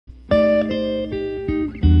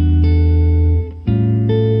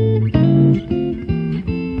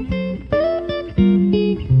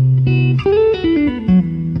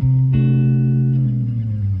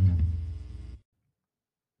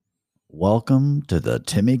Welcome to the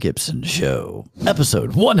Timmy Gibson Show,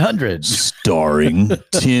 episode 100. Starring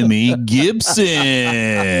Timmy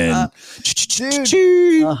Gibson.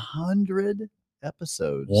 Dude, 100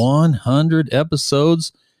 episodes. 100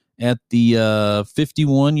 episodes at the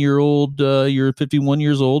 51-year-old, you're 51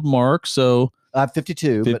 years old mark. So I'm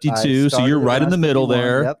 52. 52. So you're right in the middle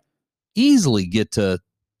there. Yep. Easily get to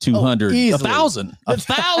 200, easily.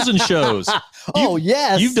 1,000 shows.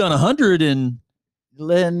 Yes. You've done 100 in,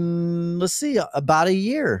 let's see, about a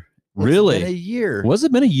year. Really? It's been a year. Was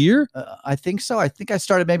it been a year? I think so. I think I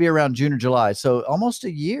started maybe around June or July. So almost a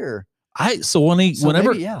year. Whenever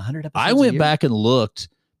maybe, 100 episodes. I went back and looked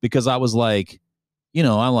because I was like,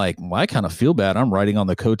 I kind of feel bad. I'm riding on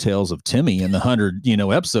the coattails of Timmy in the 100,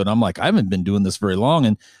 episode. I'm like, I haven't been doing this very long.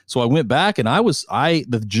 And so I went back and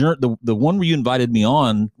the one where you invited me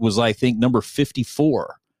on was, I think, number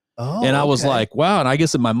 54. Oh, and I was like, wow. And I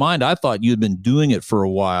guess in my mind, I thought you had been doing it for a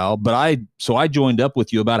while, but I joined up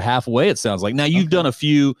with you about halfway, it sounds like. Now you've done a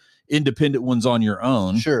few independent ones on your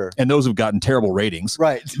own. Sure. And those have gotten terrible ratings.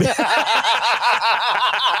 Right.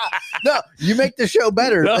 No, you make the show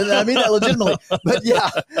better. And I mean that legitimately. But yeah.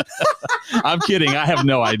 I'm kidding. I have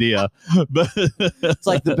no idea. But it's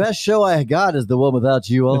like the best show I got is the one without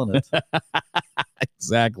you on it.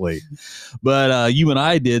 Exactly. But you and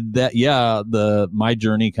I did that. Yeah. My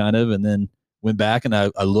journey kind of, and then went back and I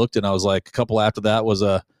looked and I was like, a couple after that was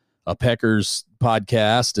a Peckers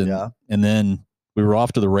podcast. And then we were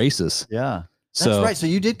off to the races. Yeah. That's right. So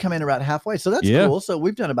you did come in around halfway. So that's cool. So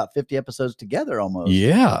we've done about 50 episodes together almost.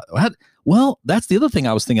 Yeah. Well, that's the other thing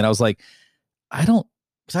I was thinking. I was like, because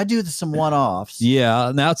I do some one-offs. Yeah.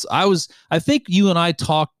 And I think you and I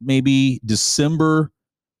talked maybe late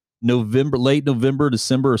November,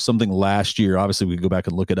 December or something last year. Obviously we could go back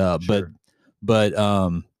and look it up, sure. but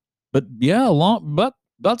yeah, about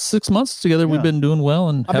 6 months together. We've been doing well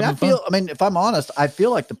and having fun. If I'm honest, I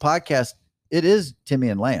feel like the podcast, it is Timmy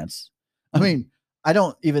and Lance. I mean, I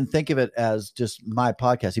don't even think of it as just my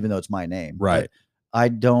podcast, even though it's my name. Right. I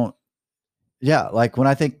don't. Yeah. Like when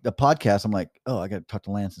I think the podcast, I'm like, oh, I got to talk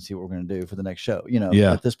to Lance and see what we're going to do for the next show,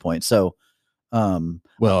 at this point. So,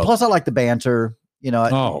 plus I like the banter, you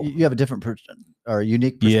have a different or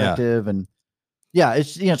unique perspective and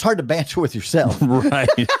it's hard to banter with yourself. Right.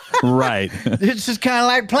 Right. It's just kind of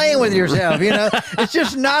like playing with yourself, it's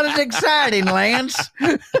just not as exciting, Lance.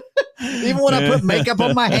 Even when I put makeup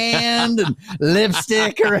on my hand and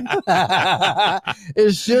lipstick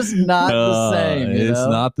it's just not the same. It's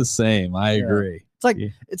not the same. I agree.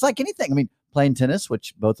 It's like anything. I mean, playing tennis,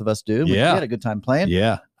 which both of us do. We had a good time playing.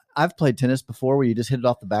 Yeah. I've played tennis before where you just hit it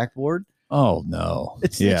off the backboard. Oh no.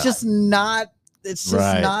 It's just not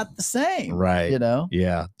not the same. Right.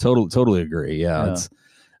 Yeah. Totally agree. Yeah. It's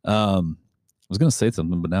I was going to say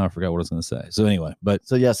something, but now I forgot what I was going to say. So anyway, did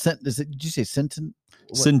you say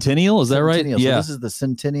Centennial? Is that right? Yeah. So this is the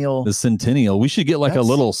Centennial. The Centennial. We should get like a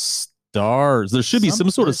little stars. There should be some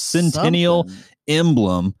sort of Centennial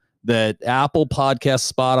emblem that Apple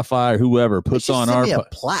Podcast, Spotify, or whoever puts on our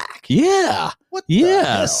plaque. Yeah. What the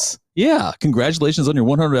hell? Yeah. Congratulations on your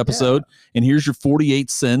 100 episode. And here's your 48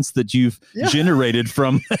 cents that you've generated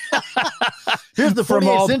from. Here's the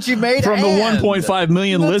 48 cents you made from the 1.5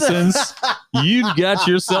 million listens. You got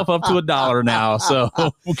yourself up to $1 now. So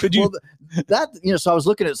could you? So I was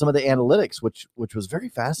looking at some of the analytics, which was very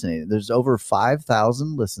fascinating. There's over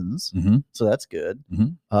 5,000 listens. Mm-hmm. So that's good.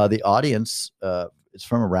 Mm-hmm. The audience is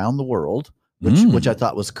from around the world, which I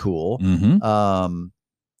thought was cool. Mm-hmm.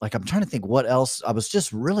 Like I'm trying to think what else. I was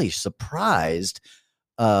just really surprised.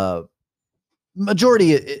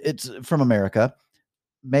 Majority it's from America.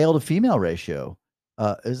 Male to female ratio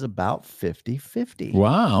is about 50-50.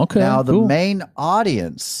 Wow. Okay. Now the main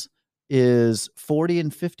audience is 40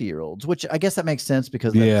 and 50-year-olds, which I guess that makes sense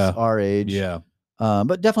because that's our age. Yeah.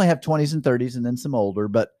 But definitely have 20s and 30s and then some older,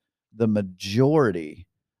 but the majority,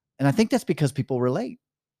 and I think that's because people relate.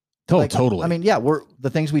 Totally. I mean, we're the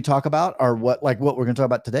things we talk about are what we're going to talk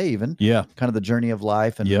about today, even. Yeah. Kind of the journey of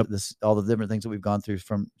life and all the different things that we've gone through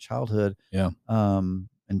from childhood. Yeah. And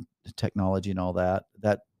technology and all that.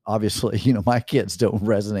 That obviously, my kids don't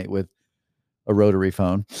resonate with a rotary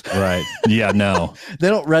phone. Right. Yeah. No. They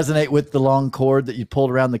don't resonate with the long cord that you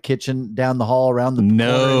pulled around the kitchen, down the hall, around the corner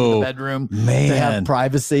in the bedroom to have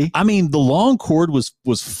privacy. I mean, the long cord was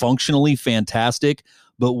functionally fantastic,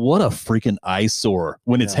 but what a freaking eyesore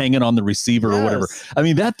when it's hanging on the receiver or whatever. I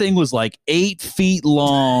mean, that thing was like 8 feet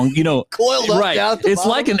long, coiled up down at the It's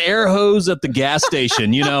bottom. like an air hose at the gas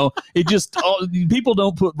station, it just, people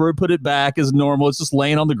don't put it back as normal. It's just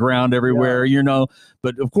laying on the ground everywhere,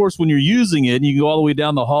 but of course when you're using it and you go all the way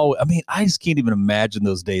down the hallway, I mean, I just can't even imagine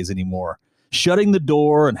those days anymore. shutting the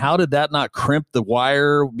door, and how did that not crimp the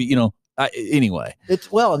wire? You know, anyway.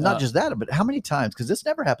 It's not just that, but how many times, because this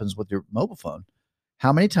never happens with your mobile phone.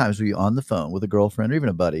 How many times were you on the phone with a girlfriend or even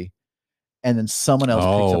a buddy, and then someone else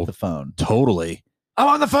picks up the phone? Totally. I'm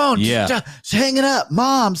on the phone. Yeah. Just hang it up.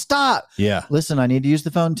 Mom, stop. Yeah. Listen, I need to use the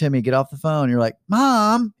phone, Timmy. Get off the phone. You're like,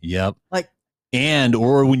 Mom. Yep. Like,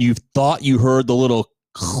 or when you thought you heard the little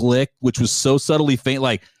click, which was so subtly faint,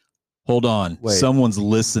 like, hold on, someone's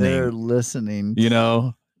listening. They're listening. You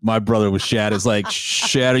know, my brother was Shad. It's like,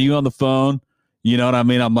 Shad, are you on the phone? You know what I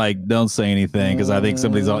mean? I'm like, don't say anything because I think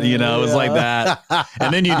somebody's on, you know, it was like that.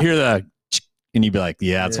 And then you'd hear and you'd be like,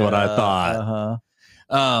 yeah, that's what I thought.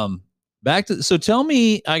 So tell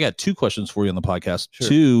me, I got 2 questions for you on the podcast. Sure.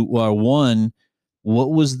 2, one,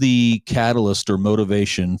 what was the catalyst or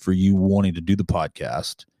motivation for you wanting to do the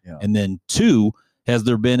podcast? Yeah. And then 2, has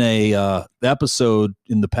there been a episode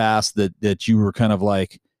in the past that you were kind of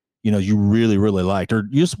like, you know, you really, really liked, or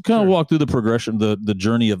you just kind of walk through the progression, the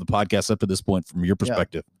journey of the podcast up to this point from your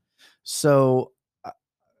perspective? Yeah. So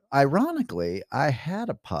ironically, I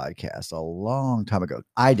had a podcast a long time ago.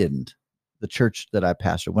 I didn't. The church that I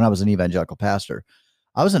pastored when I was an evangelical pastor,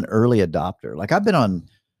 I was an early adopter. Like I've been on,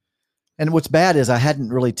 and what's bad is I hadn't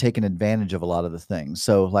really taken advantage of a lot of the things.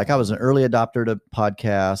 So like I was an early adopter to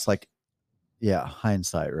podcasts, like, yeah,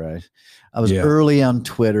 hindsight, right? I was early on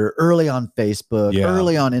Twitter, early on Facebook,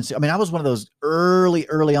 early on Instagram. I mean, I was one of those early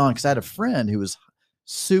on, because I had a friend who was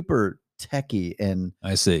super techie and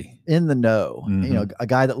I see in the know, you know, a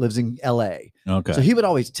guy that lives in LA. Okay. So he would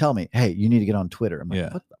always tell me, hey, you need to get on Twitter. I'm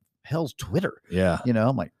like, what the hell's Twitter? Yeah. You know,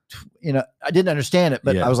 I'm like, you know, I didn't understand it,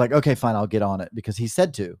 but I was like, okay, fine, I'll get on it because he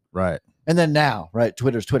said to. Right. And then now, right,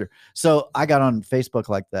 Twitter's Twitter. So I got on Facebook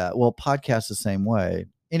like that. Well, podcast the same way.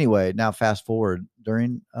 Anyway, now fast forward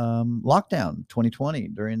during lockdown 2020,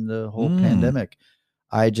 during the whole pandemic,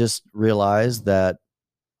 I just realized that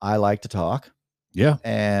I like to talk. Yeah.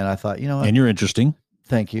 And I thought, you know what? And you're interesting.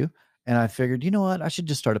 Thank you. And I figured, you know what? I should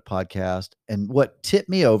just start a podcast. And what tipped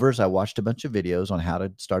me over is I watched a bunch of videos on how to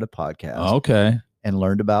start a podcast. Okay. And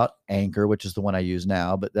learned about Anchor, which is the one I use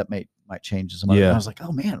now, but that might change some other. I was like,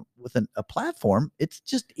 oh man, with a platform, it's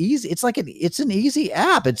just easy. It's like it's an easy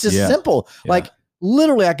app. It's just simple. Yeah. Like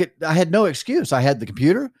literally I had no excuse. I had the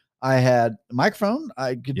computer, I had the microphone,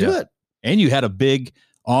 I could do it. And you had a big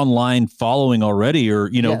online following already, or,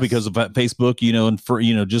 you know, because of Facebook, you know, and for,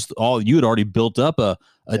 you know, just you had already built up a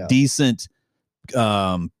decent,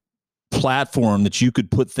 platform that you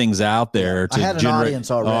could put things out there to generate an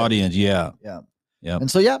audience already. Yeah.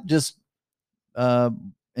 And so, just,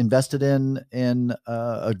 invested in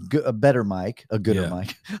a better mic, a gooder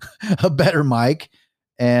mic, a better mic,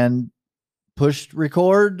 and pushed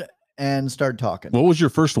record and started talking. What was your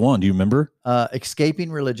first one? Do you remember?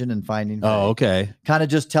 Escaping Religion and Finding Faith. Oh, okay. Kind of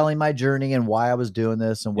just telling my journey and why I was doing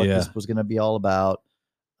this and what this was going to be all about.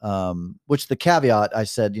 Which the caveat, I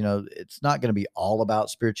said, you know, it's not going to be all about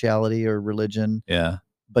spirituality or religion. Yeah.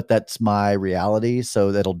 But that's my reality.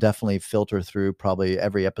 So that'll definitely filter through probably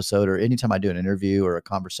every episode, or anytime I do an interview or a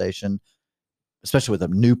conversation, especially with a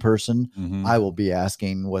new person, I will be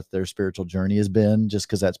asking what their spiritual journey has been, just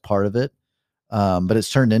because that's part of it. But it's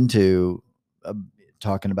turned into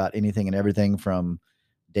talking about anything and everything from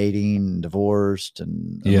dating, divorced,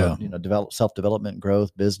 and you know, self-development,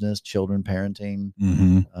 growth, business, children, parenting,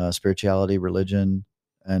 spirituality, religion,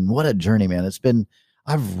 and what a journey, man! It's been.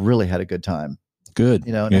 I've really had a good time. Good,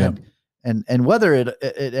 you know, and whether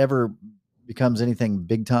it ever becomes anything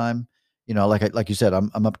big time, you know, like you said,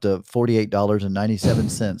 I'm up to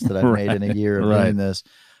 $48.97 that I've made in a year of doing this.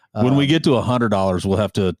 When we get to $100, we'll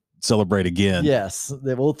have to celebrate again. Yes,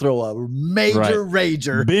 we'll throw a major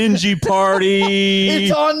rager bingy party.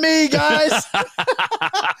 It's on me, guys.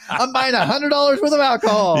 I'm buying $100 worth of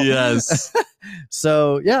alcohol. Yes.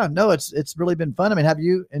 So it's really been fun. I mean, have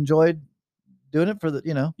you enjoyed doing it for the,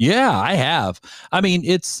 you know? Yeah, I have. I mean,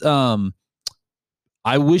 it's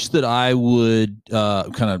I wish that I would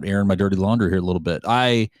kind of airing my dirty laundry here a little bit.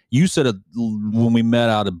 You said when we met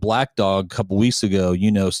out at Black Dog a couple weeks ago,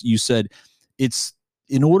 you know, you said it's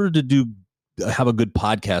in order to have a good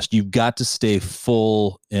podcast, you've got to stay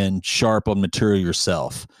full and sharp on material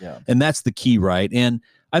yourself. Yeah. And that's the key, right? And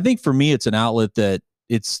I think for me, it's an outlet that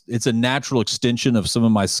it's a natural extension of some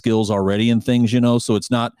of my skills already and things, you know, so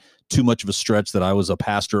it's not too much of a stretch that I was a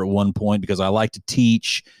pastor at one point, because I like to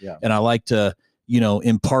teach and I like to, you know,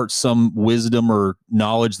 impart some wisdom or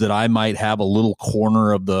knowledge that I might have a little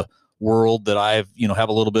corner of the world that I've, you know, have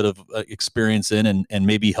a little bit of experience in and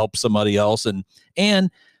maybe help somebody else.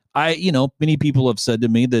 And I, you know, many people have said to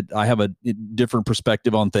me that I have a different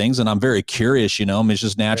perspective on things, and I'm very curious, you know, I mean, it's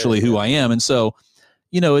just naturally who I am. And so,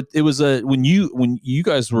 it was when you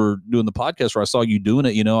guys were doing the podcast, where I saw you doing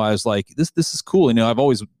it, I was like, this is cool. I've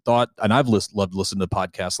always thought, and I've loved listening to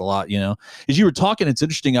podcasts a lot, as you were talking, it's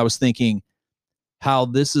interesting. I was thinking how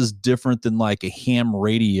this is different than like a ham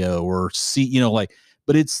radio or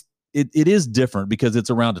but it is different because it's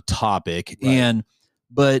around a topic, right.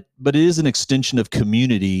 But it is an extension of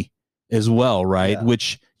community as well. Right. Yeah.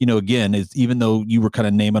 Which, again, is, even though you were kind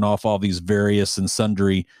of naming off all these various and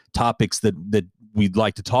sundry topics that we'd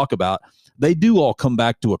like to talk about, they do all come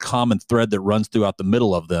back to a common thread that runs throughout the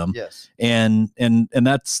middle of them. Yes. And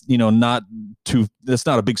that's, that's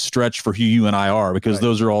not a big stretch for who you and I are, because right.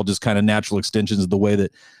 Those are all just kind of natural extensions of the way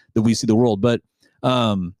that we see the world. But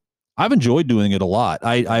I've enjoyed doing it a lot.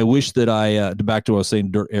 I wish that back to what I was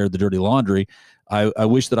saying, air the dirty laundry. I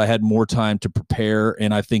wish that I had more time to prepare,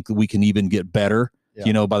 and I think that we can even get better.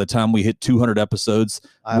 Yeah. By the time we hit 200 episodes,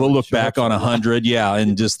 we'll look back on 100. Yeah.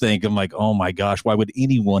 And just think, I'm like, oh my gosh, why would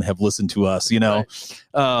anyone have listened to us? Right.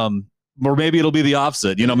 Or maybe it'll be the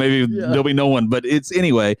opposite, maybe there'll be no one, but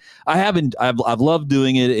anyway, I've loved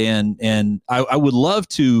doing it. And I would love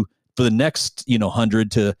to, for the next,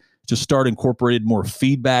 100 to start incorporating more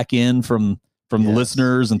feedback in from the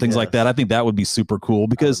listeners and things like that. I think that would be super cool,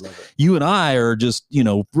 because you and I are just,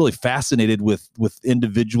 really fascinated with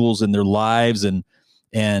individuals and their lives, and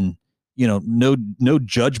no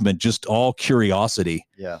judgment, just all curiosity.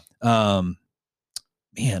 Yeah.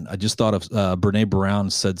 Man, I just thought of Brene Brown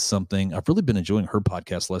said something. I've really been enjoying her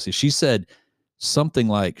podcast, Leslie. She said something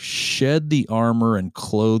like, shed the armor and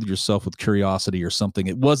clothe yourself with curiosity, or something.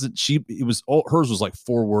 It was hers was like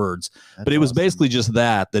 4 words. That's but it was awesome. Basically just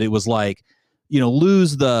that it was like,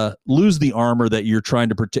 lose the armor that you're trying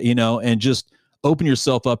to protect, and just open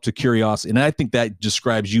yourself up to curiosity. And I think that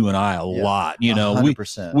describes you and I a lot.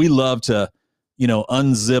 100%. We love to,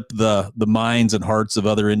 unzip the minds and hearts of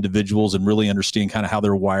other individuals and really understand kind of how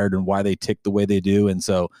they're wired and why they tick the way they do. And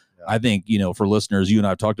so I think, for listeners, you and I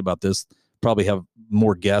have talked about this, probably have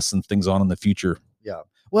more guests and things on in the future. Yeah.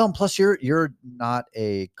 Well, and plus you're not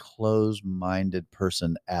a closed-minded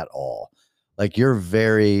person at all. Like, you're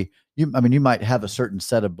you might have a certain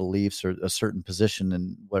set of beliefs or a certain position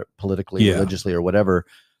in what politically, religiously, or whatever,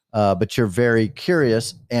 but you're very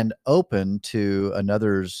curious and open to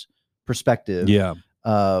another's perspective. Yeah.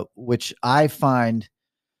 Which I find,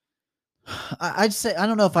 I'd say, I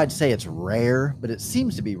don't know if I'd say it's rare, but it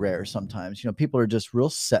seems to be rare sometimes. People are just real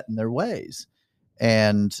set in their ways.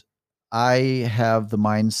 And I have the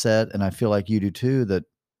mindset, and I feel like you do too, that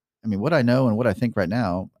what I know and what I think right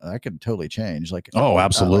now, I could totally change. Like, oh,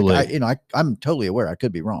 absolutely. I'm totally aware I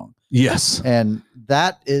could be wrong. Yes. And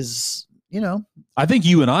that is, I think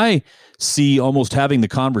you and I see almost having the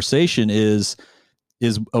conversation is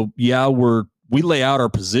we lay out our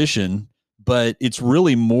position, but it's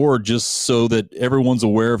really more just so that everyone's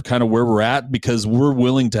aware of kind of where we're at, because we're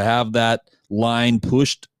willing to have that line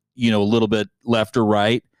pushed, a little bit left or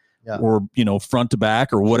right. Yeah. Or, front to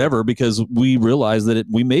back or whatever, because we realize that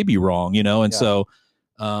we may be wrong, and so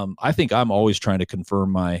I think I'm always trying to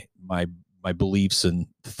confirm my beliefs and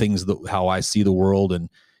things, how I see the world.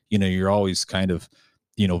 And, you're always kind of,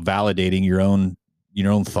 validating your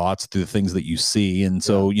own thoughts through the things that you see. And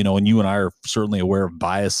so, and you and I are certainly aware of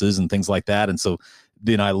biases and things like that. And so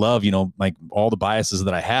then I love, like all the biases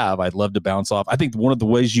that I have, I'd love to bounce off. I think one of the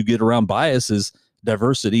ways you get around bias is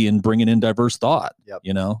diversity and bringing in diverse thought.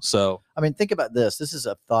 So think about this. This is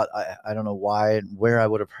a thought. I don't know why and where I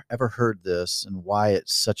would have ever heard this and why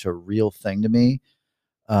it's such a real thing to me.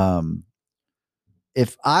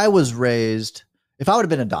 If I would have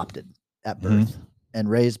been adopted at birth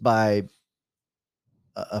and raised by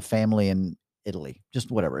a family in Italy,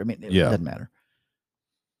 just whatever. It doesn't matter.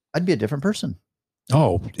 I'd be a different person.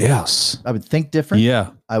 Oh, yes. I would think different.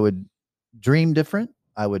 Yeah. I would dream different.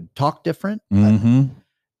 I would talk different.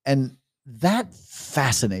 And that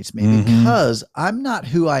fascinates me, because I'm not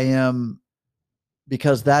who I am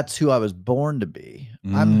because that's who I was born to be.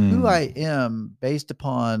 I'm who I am based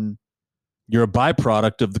upon. You're a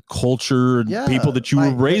byproduct of the culture and people that you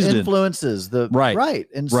were raised in. Influences. Right.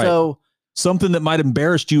 And so something that might have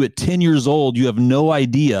embarrassed you at 10 years old, you have no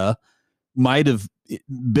idea, might have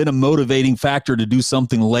been a motivating factor to do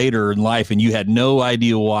something later in life, and you had no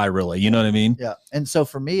idea why, really. You know what I mean? Yeah. And so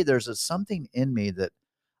for me, there's something in me that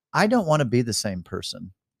I don't want to be the same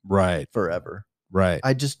person forever. Right.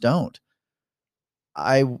 I just don't.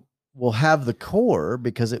 I will have the core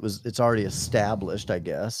because it's already established, I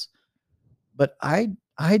guess. But I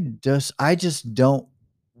just don't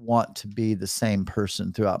want to be the same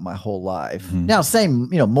person throughout my whole life. Now, same,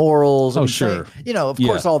 morals. Oh, sure. Same, of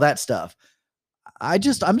course, all that stuff.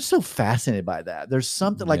 I'm so fascinated by that. There's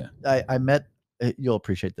something like I met you'll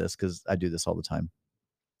appreciate this because I do this all the time.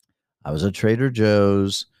 I was at Trader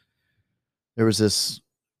Joe's. There was this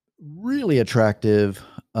really attractive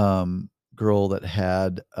girl that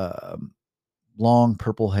had long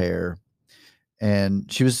purple hair,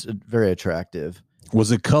 and she was very attractive.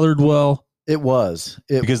 Was it colored well? It was.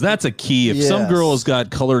 Because that's a key. If some girl has got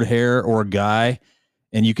colored hair or a guy,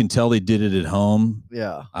 and you can tell they did it at home,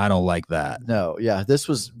 I don't like that. No, this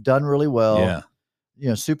was done really well. Yeah. You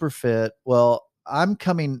know, super fit. Well, I'm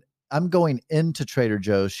going into Trader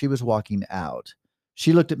Joe's. She was walking out.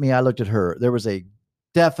 She looked at me. I looked at her. There was a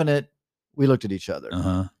definite, we looked at each other.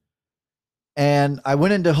 Uh-huh. And I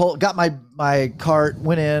went into got my cart,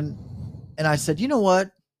 went in, and I said, you know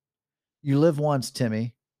what? You live once,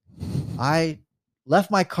 Timmy. I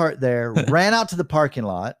left my cart there, ran out to the parking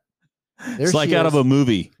lot. It's like out of a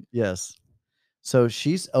movie. Yes. So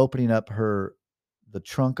she's opening up the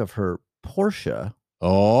trunk of her Porsche.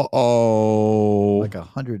 Like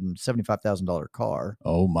 $175,000 car.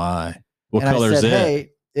 Oh my. What color is it?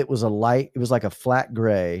 Hey, it was like a flat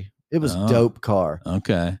gray. It was dope car.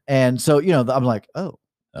 Okay. And so, you know, I'm like, oh.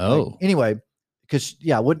 Like, anyway, because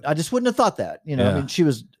I just wouldn't have thought that, you know, I mean,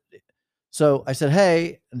 so I said,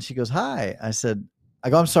 hey, and she goes, hi. I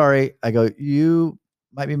go, I'm sorry. I go, you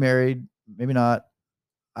might be married, maybe not.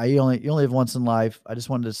 You only live once in life. I just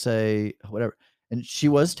wanted to say whatever. And she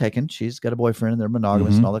was taken. She's got a boyfriend and they're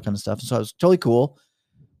monogamous and all that kind of stuff. And so I was totally cool.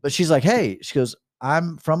 But she's like, hey, she goes,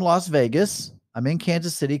 I'm from Las Vegas. I'm in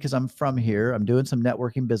Kansas City because I'm from here. I'm doing some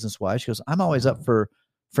networking business wise. She goes, I'm always up for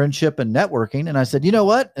friendship and networking. And I said, you know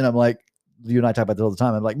what? And I'm like, you and I talk about that all the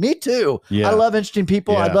time. I'm like, me too. Yeah. I love interesting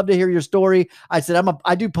people. Yeah. I'd love to hear your story. I said,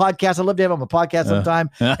 I do podcasts. I love to have on a podcast sometime.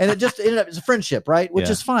 And it just ended up as a friendship, right? Which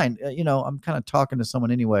is fine. You know, I'm kind of talking to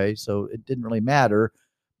someone anyway, so it didn't really matter,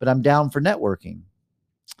 but I'm down for networking.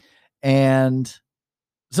 And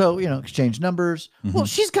so, you know, exchange numbers. Mm-hmm. Well,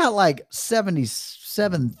 she's got like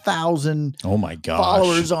 77,000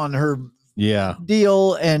 followers on her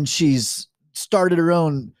deal. And she's started her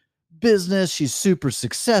own business. She's super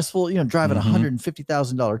successful, you know, driving a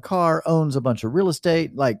 $150,000 car, owns a bunch of real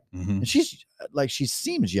estate. Like, and she's like, she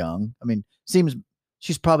seems young. I mean,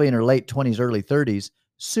 she's probably in her late 20s, early 30s,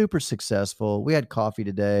 super successful. We had coffee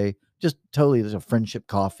today, just totally, there's a friendship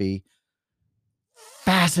coffee.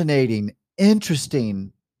 Fascinating,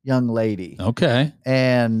 interesting young lady. Okay.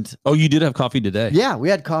 And you did have coffee today? Yeah, we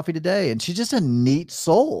had coffee today, and she's just a neat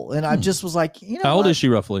soul. And I just was like, you know, how old is she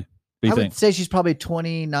roughly? I would say she's probably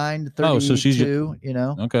 29 to 32, so she's, you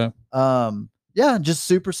know. Okay. Yeah, just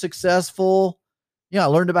super successful. You know, I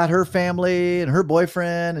learned about her family and her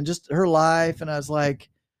boyfriend and just her life. And I was like,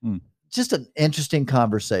 just an interesting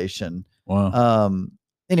conversation. Wow.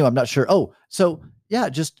 Anyway, I'm not sure. Oh, so yeah,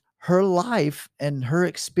 just her life and her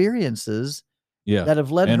experiences that have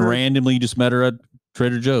led her. And randomly you just met her at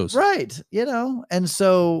Trader Joe's. Right. You know, and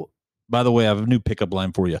so. By the way, I have a new pickup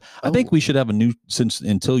line for you. I think we should have a new,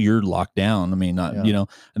 until you're locked down. I mean, you know,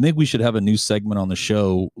 I think we should have a new segment on the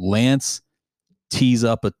show. Lance tees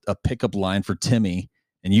up a pickup line for Timmy,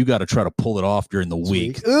 and you got to try to pull it off during the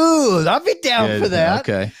week. Ooh, I'll be down for that.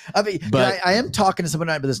 Okay. I mean, but I am talking to someone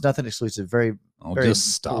tonight, but there's nothing exclusive. Very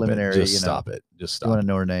just stop preliminary. Just stop it. Just stop. You want to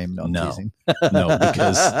know her name? No, I'm teasing. No,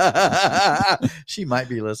 because she might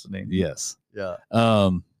be listening. Yes. Yeah.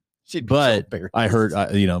 But so I heard,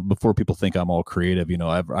 you know, before people think I'm all creative, you know,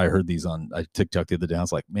 I heard these on TikTok the other day. I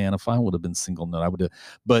was like, man, if I would have been single, I would have.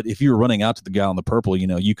 But if you were running out to the guy on the purple, you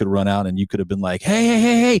know, you could run out and you could have been like,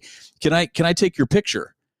 hey, can I take your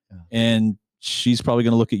picture? Yeah. And she's probably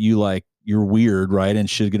going to look at you like you're weird, right? And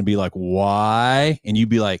she's going to be like, why? And you'd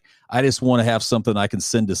be like, I just want to have something I can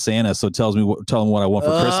send to Santa, so tell him what I want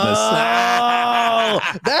for Christmas.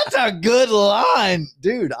 That's a good line,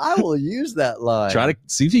 dude. I will use that line. Try to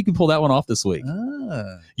see if you can pull that one off this week.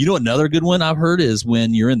 You know, another good one I've heard is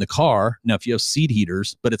when you're in the car. Now, if you have seat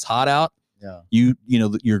heaters, but it's hot out, you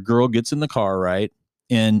know, your girl gets in the car, right?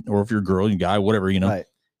 And or if you're a girl, you guy, whatever, you know,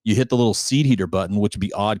 you hit the little seat heater button, which would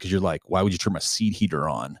be odd because you're like, why would you turn my seat heater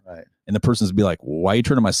on? Right. And the person's be like, why are you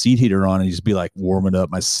turning my seat heater on? And you just be like, warming up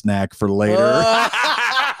my snack for later.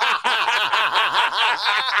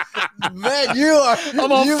 Man,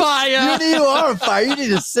 I'm on fire. You are on fire. You need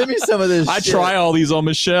to send me some of this. I try all these on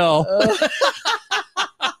Michelle.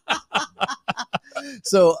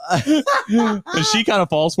 So and she kind of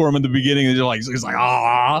falls for him in the beginning, and you're like, he's like,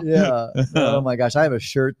 ah, yeah. Oh my gosh, I have a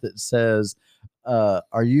shirt that says,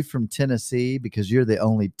 "Are you from Tennessee? Because you're the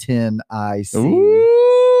only 10 I see."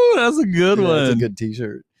 Ooh, that's a good one. That's a good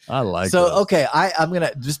T-shirt. I like. So that. Okay, I'm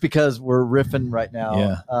gonna, just because we're riffing right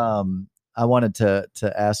now. Yeah. I wanted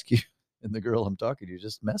to ask you, and the girl I'm talking to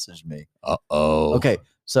just messaged me. Uh-oh. Okay,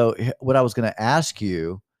 So what I was going to ask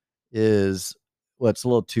you is, well, it's a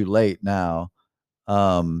little too late now.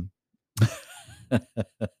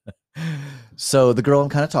 So the girl I'm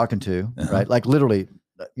kind of talking to, right? Like literally,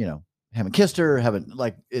 haven't kissed her,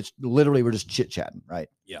 it's literally, we're just chit chatting, right?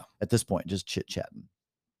 Yeah. At this point, just chit chatting.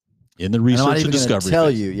 In the research and discovery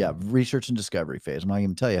phase. Yeah, research and discovery phase. I'm not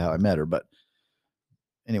even tell you how I met her, but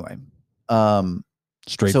anyway.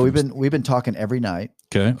 So we've been talking every night.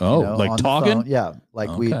 Okay. Oh, like talking? Yeah. Like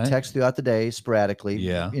we text throughout the day sporadically.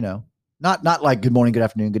 Yeah. Not like good morning, good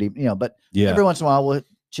afternoon, good evening, but every once in a while we'll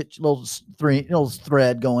little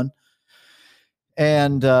thread going.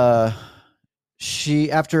 And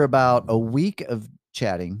she, after about a week of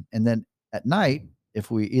chatting, and then at night,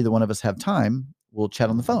 if we either one of us have time, we'll chat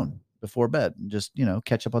on the phone before bed and just,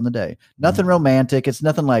 catch up on the day. Nothing romantic. It's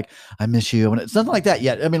nothing like, I miss you. And it's nothing like that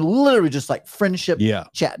yet. I mean, literally just like friendship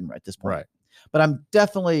chatting right at this point. Right. But I'm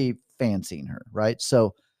definitely fancying her. Right.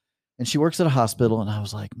 So, and she works at a hospital, and I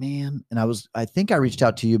was like, man, and I think I reached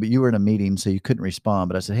out to you, but you were in a meeting, so you couldn't respond.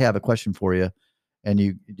 But I said, hey, I have a question for you. And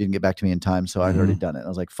you didn't get back to me in time. So I'd already done it. I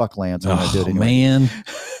was like, fuck Lance. I'm going to do it anyway. Man.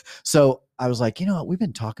 So I was like, you know what? We've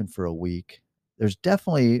been talking for a week. There's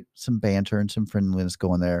definitely some banter and some friendliness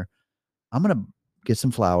going there. I'm going to get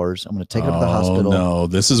some flowers. I'm going to take her to the hospital. No,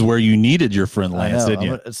 this is where you needed your friend Lance, didn't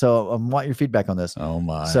you? So I want your feedback on this. Oh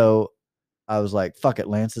my. So I was like, fuck it.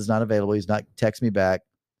 Lance is not available. He's not texting me back.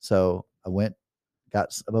 So I went,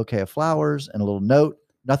 got a bouquet of flowers and a little note.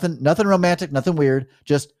 Nothing romantic, nothing weird.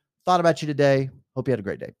 Just thought about you today. Hope you had a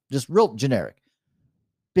great day. Just real generic.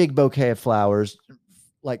 Big bouquet of flowers,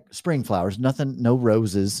 like spring flowers. Nothing, no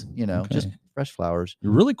roses, just fresh flowers.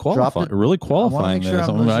 You're really qualifying. Really qualifying sure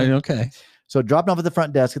okay. So dropped off at the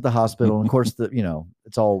front desk at the hospital. And of course,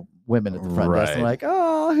 it's all women at the front desk. I'm like,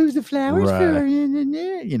 oh, who's the flowers for?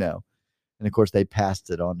 And of course, they passed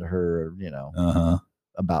it on to her,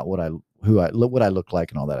 about what I look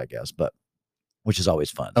like and all that, I guess. But which is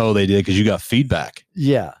always fun. Oh, they did, because you got feedback.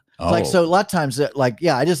 Yeah. Like, so a lot of times,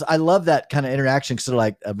 I love that kind of interaction, because they're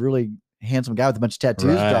like, a really handsome guy with a bunch of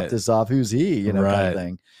tattoos dropped this off. Who's he? Kind of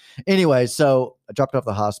thing. Anyway, so I dropped it off at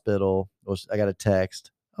the hospital. I got a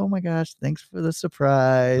text. Oh my gosh, thanks for the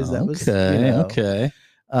surprise. That was okay.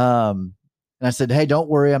 And I said, hey, don't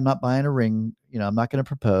worry, I'm not buying a ring. I'm not going to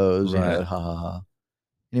propose. Ha ha ha.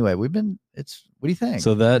 Anyway, what do you think?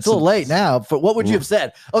 So it's a little late now. For what would you have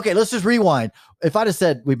said? Okay, let's just rewind. If I'd have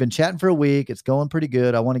said, we've been chatting for a week, it's going pretty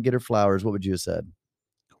good, I want to get her flowers, what would you have said?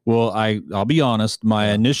 Well, I'll be honest.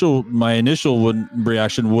 My initial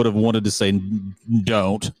reaction would have wanted to say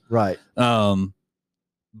don't. Right.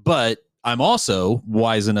 But I'm also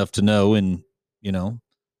wise enough to know, and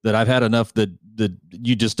that I've had enough that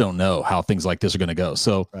you just don't know how things like this are going to go.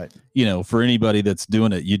 So, for anybody that's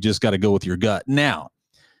doing it, you just got to go with your gut. Now,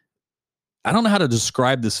 I don't know how to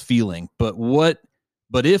describe this feeling, but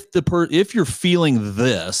if you're feeling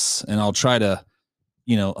this, and I'll try to,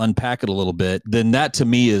 unpack it a little bit, then that to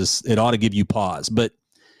me it ought to give you pause. But,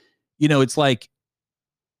 it's like,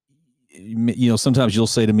 sometimes you'll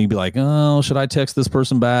say to me, be like, oh, should I text this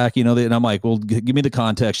person back? And I'm like, well, give me the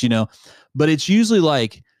context, but it's usually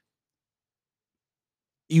like,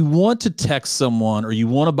 you want to text someone, or you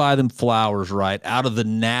want to buy them flowers, right, out of the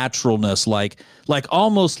naturalness, like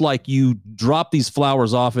almost like you drop these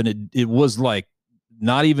flowers off, and it was like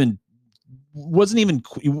didn't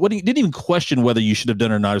even question whether you should have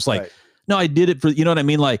done it or not. It's like, no, I did it for, you know what I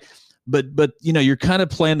mean? Like, but you're kind of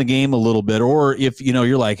playing the game a little bit. Or if,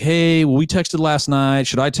 you're like, hey, well, we texted last night,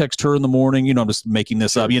 should I text her in the morning? I'm just making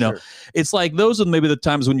this up, It's like, those are maybe the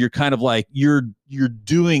times when you're kind of like, you're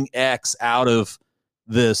doing X out of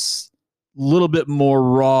this little bit more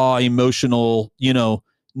raw emotional,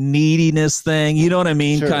 neediness thing, you know what I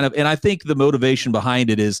mean? Sure. Kind of. And I think the motivation behind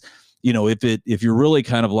it is, if you're really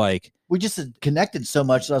kind of like, we just connected so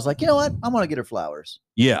much that I was like, you know what? I'm going to get her flowers.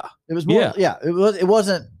 Yeah. It was more, it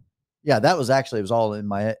wasn't. Yeah, that was actually, it was all in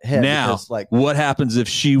my head. Now, what happens if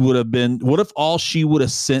what if all she would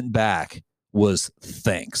have sent back was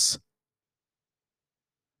thanks?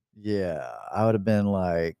 Yeah, I would have been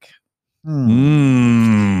like,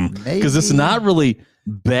 because it's not really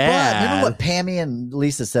bad. But remember what Pammy and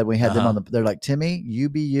Lisa said when we had them on they're like, Timmy, you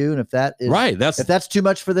be you. And if that is if that's too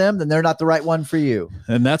much for them, then they're not the right one for you.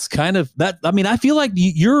 And that's kind of that. I mean, I feel like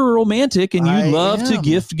you're romantic and you love to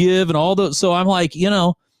give and all those. So I'm like,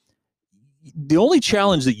 the only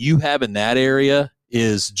challenge that you have in that area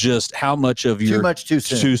is just how much of your too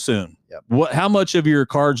soon. Yep. How much of your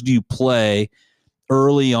cards do you play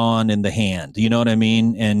early on in the hand? You know what I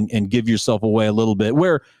mean? And give yourself away a little bit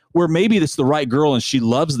where maybe it's the right girl and she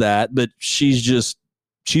loves that, but she's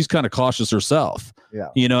kind of cautious herself. Yeah.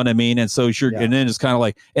 You know what I mean? And so and then it's kind of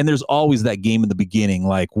like, and there's always that game in the beginning,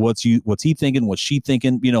 like what's he thinking? What's she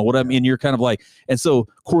thinking? You know what I mean? You're kind of like, and so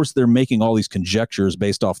of course they're making all these conjectures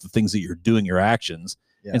based off the things that you're doing, your actions.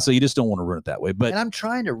 Yeah. And so you just don't want to run it that way. But and I'm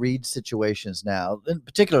trying to read situations now, in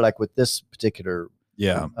particular, like with this particular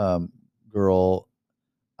girl,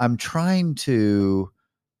 I'm trying to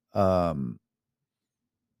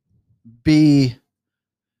be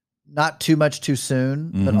not too much too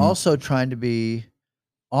soon, but also trying to be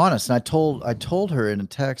honest. And I told her in a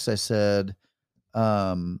text, I said,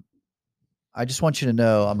 I just want you to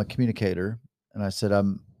know I'm a communicator. And I said,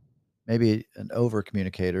 I'm maybe an over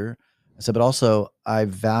communicator. I said, but also I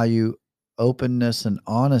value openness and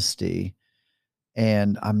honesty,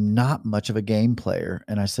 and I'm not much of a game player.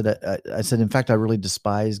 And I said, in fact, I really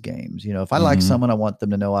despise games. You know, if I like someone, I want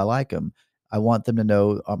them to know I like them. I want them to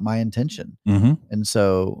know my intention. And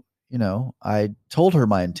so, you know, I told her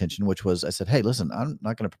my intention, which was, I said, hey, listen, I'm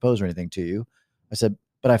not going to propose or anything to you. I said,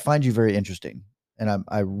 but I find you very interesting. And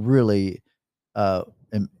I really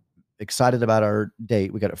am excited about our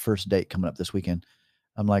date. We got a first date coming up this weekend.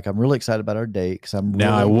 I'm really excited about our date because I'm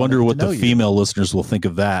now. I wonder what the female listeners will think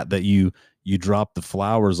of that you drop the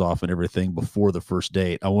flowers off and everything before the first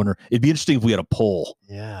date. I wonder, it'd be interesting if we had a poll.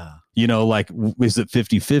 Yeah. You know, like, is it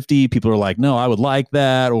 50-50? People are like, no, I would like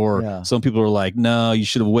that. Or some people are like, no, you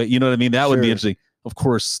should have waited. You know what I mean? That would be interesting. Of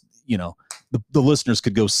course, you know, the listeners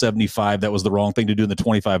could go 75. That was the wrong thing to do in the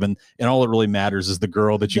 25. And all it really matters is the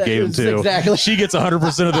girl that you gave them to. Exactly. She gets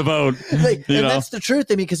 100% of the vote. And that's the truth.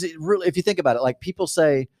 I mean, because it really, if you think about it, like people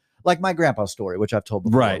say, like my grandpa's story, which I've told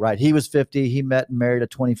before, right? He was 50. He met and married a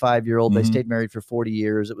 25-year-old. They stayed married for 40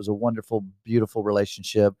 years. It was a wonderful, beautiful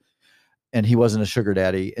relationship. And he wasn't a sugar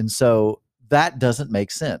daddy. And so that doesn't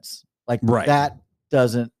make sense. Like that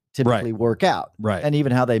doesn't typically work out. Right. And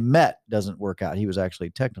even how they met doesn't work out. He was actually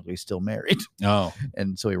technically still married. Oh.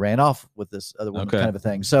 And so he ran off with this other woman, kind of a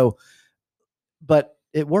thing. So, but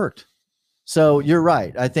it worked. So you're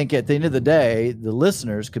right. I think at the end of the day, the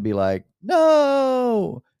listeners could be like,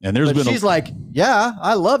 no. And she's like, yeah,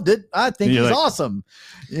 I loved it. I think he's awesome.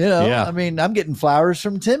 You know, I mean, I'm getting flowers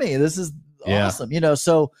from Timmy. This is awesome. You know,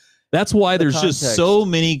 so that's why there's just so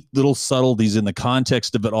many little subtleties in the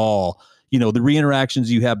context of it all. You know, the re-interactions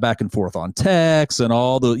you have back and forth on text and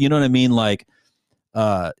all the, you know what I mean? Like,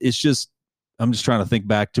 it's just, I'm just trying to think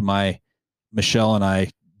back to my Michelle and I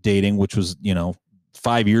dating, which was, you know,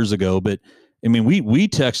 5 years ago. But I mean, we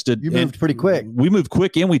texted. You moved pretty quick. We moved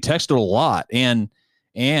quick and we texted a lot. And,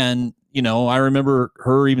 you know, I remember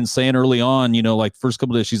her even saying early on, you know, like first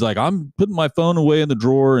couple of days, she's like, I'm putting my phone away in the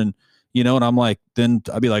drawer. And, you know, and I'm like, then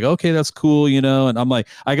I'd be like, okay, that's cool, you know, and I'm like,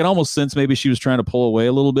 I can almost sense maybe she was trying to pull away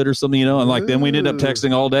a little bit or something, you know, and like, then we ended up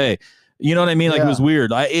texting all day, you know what I mean? Like it was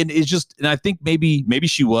weird. It's just, and I think maybe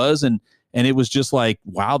she was, and it was just like,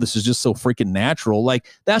 wow, this is just so freaking natural. Like,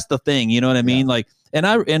 that's the thing, you know what I mean? Like, and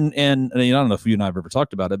you know, I don't know if you and I have ever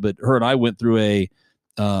talked about it, but her and I went through a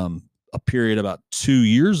period about 2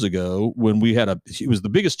 years ago when we had it was the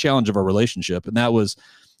biggest challenge of our relationship. And that was,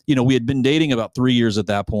 you know, we had been dating about 3 years at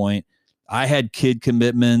that point. I had kid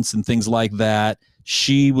commitments and things like that.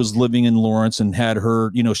 She was living in Lawrence and had her,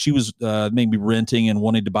 you know, she was maybe renting and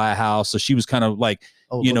wanted to buy a house. So she was kind of like,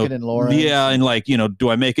 you know, in Lawrence. Yeah. And like, you know, do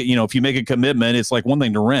I make it, you know, if you make a commitment, it's like one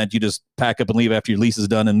thing to rent, you just pack up and leave after your lease is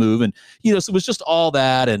done and move. And, you know, so it was just all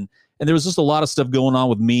that. And there was just a lot of stuff going on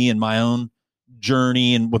with me and my own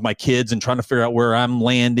journey and with my kids and trying to figure out where I'm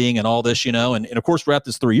landing and all this, you know, and of course we're at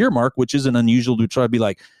this 3-year mark, which isn't unusual to try to be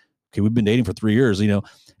like, okay, we've been dating for 3 years, you know,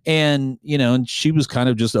 and, you know, and she was kind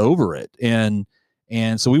of just over it. And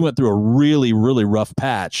so we went through a really, really rough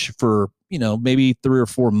patch for, you know, maybe 3 or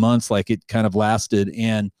 4 months, like it kind of lasted.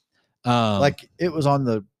 And, like it was on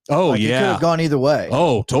the, it could have gone either way.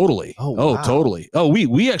 Oh, totally. Oh, wow. Totally. Oh,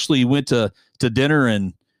 we actually went to dinner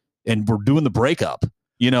and we're doing the breakup,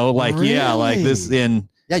 you know, like, really? Yeah, like this. And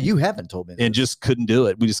yeah, you haven't told me this. And just couldn't do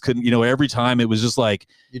it. We just couldn't, you know, every time it was just like,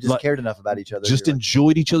 you just cared enough about each other. Just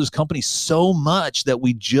enjoyed each other's company so much that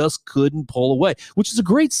we just couldn't pull away, which is a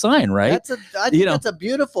great sign, right? I think it's a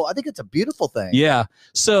beautiful thing. Yeah.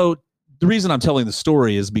 So the reason I'm telling the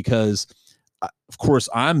story is because, of course,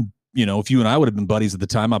 I'm, you know, if you and I would have been buddies at the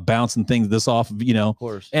time, I'm bouncing this off of, you know, of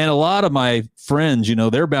course. And a lot of my friends, you know,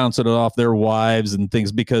 they're bouncing it off their wives and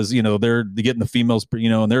things because, you know, they're getting the females, you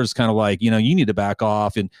know, and they're just kind of like, you know, you need to back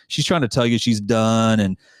off. And she's trying to tell you she's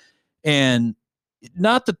done. And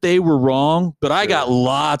not that they were wrong, but I got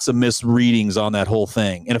lots of misreadings on that whole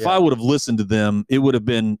thing. And if I would have listened to them, it would have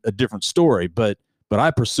been a different story. But I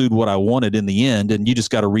pursued what I wanted in the end, and you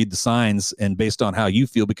just got to read the signs and based on how you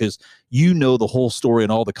feel, because you know the whole story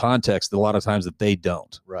and all the context that a lot of times that they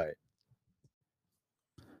don't. Right.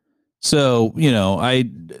 So, I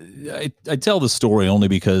tell the story only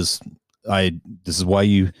because this is why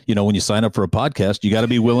when you sign up for a podcast, you got to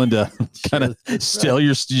be willing to kind of share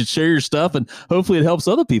your stuff, and hopefully it helps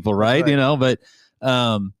other people. Right. But,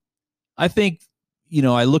 I think,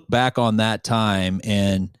 I look back on that time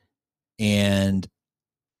and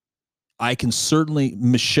I can certainly,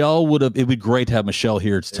 it would be great to have Michelle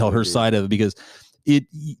here to tell her side of it, because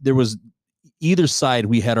there was either side.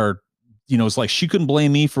 We had our, it's like she couldn't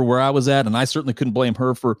blame me for where I was at, and I certainly couldn't blame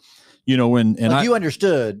her for, you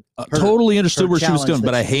understood, totally understood where she was going,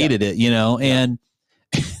 but I hated it, and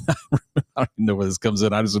I don't even know where this comes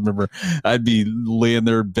in. I just remember I'd be laying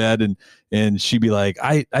there in bed and she'd be like,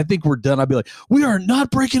 I think we're done. I'd be like, we are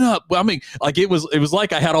not breaking up. Well, I mean, like it was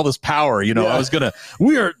like I had all this power, I was I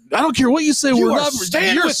don't care what you say. You're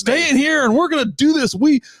staying here and we're going to do this.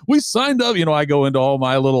 We signed up, I go into all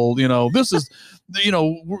my little, this is,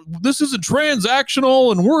 this isn't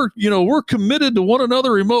transactional, and we're committed to one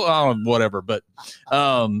another remote, whatever. But,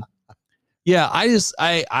 yeah,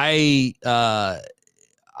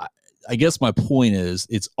 I guess my point is,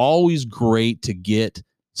 it's always great to get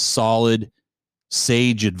solid,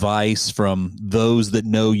 sage advice from those that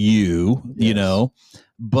know you,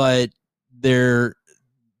 but at the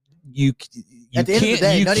end of the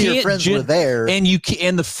day, none of your friends were there, and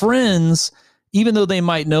the friends, even though they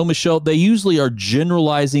might know Michelle, they usually are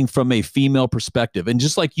generalizing from a female perspective. And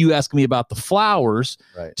just like you asked me about the flowers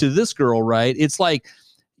to this girl, right? It's like,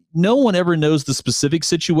 no one ever knows the specific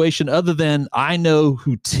situation other than I know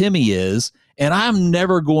who Timmy is, and I'm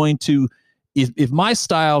never going to, if my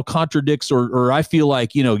style contradicts or I feel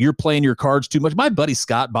like, you're playing your cards too much. My buddy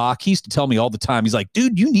Scott Bach, he used to tell me all the time, he's like,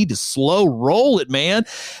 dude, you need to slow roll it, man.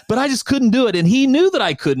 But I just couldn't do it. And he knew that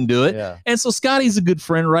I couldn't do it. Yeah. And so Scotty's a good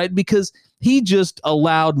friend, right? Because he just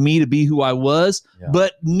allowed me to be who I was,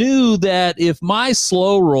 but knew that if my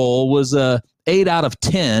slow roll was a 8 out of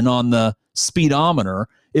 10 on the speedometer,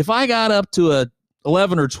 if I got up to a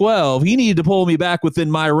 11 or 12, he needed to pull me back within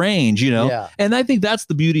my range, Yeah. And I think that's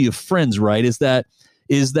the beauty of friends, right? Is that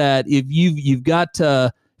if you've got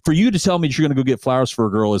to, for you to tell me that you're going to go get flowers for a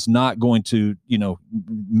girl is not going to,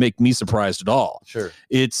 make me surprised at all. Sure.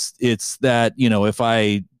 It's that, if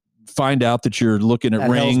I find out that you're looking at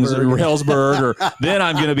rings or Hellsberg, or then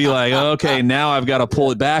I'm going to be like, okay, now I've got to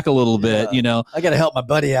pull it back a little bit, I got to help my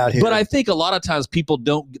buddy out here. But I think a lot of times people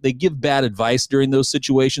they give bad advice during those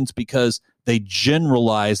situations because they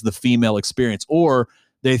generalize the female experience, or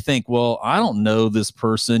they think, well, I don't know this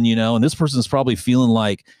person, and this person's probably feeling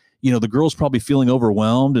like, the girl's probably feeling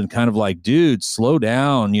overwhelmed and kind of like, dude, slow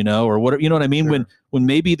down, or whatever, you know what I mean? Sure. When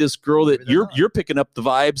maybe this girl that you're picking up the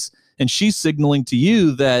vibes and she's signaling to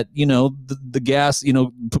you that, the gas,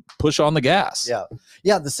 push on the gas. Yeah.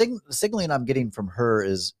 Yeah. The signaling I'm getting from her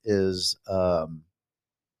is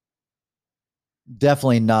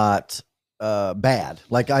definitely not bad.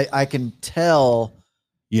 Like I can tell.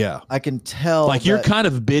 Yeah. I can tell. Like you're kind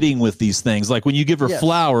of bidding with these things. Like when you give her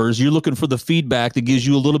flowers, you're looking for the feedback that gives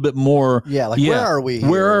you a little bit more. Yeah. Like, where are we?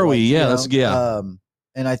 Where are we? Yeah.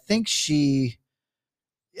 And I think here's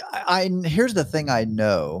the thing I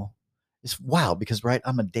know. It's wow, because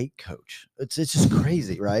I'm a date coach. It's just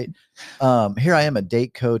crazy, right? Here I am, a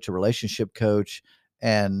date coach, a relationship coach,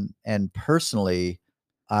 and personally,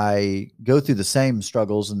 I go through the same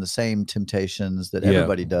struggles and the same temptations that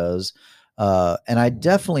everybody does. And I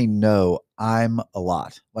definitely know I'm a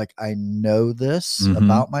lot. Like I know this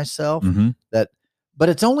about myself but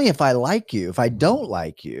it's only if I like you. If I don't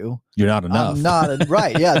like you, you're not enough. I'm not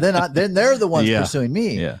right. Yeah. Then they're the ones pursuing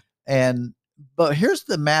me. Yeah. But here's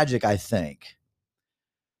the magic, I think.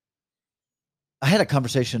 I had a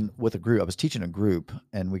conversation with a group. I was teaching a group,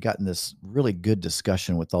 and we got in this really good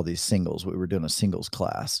discussion with all these singles. We were doing a singles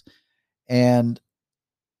class. And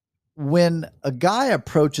when a guy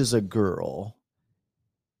approaches a girl,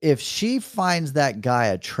 if she finds that guy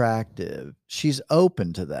attractive, she's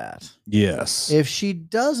open to that. Yes. If she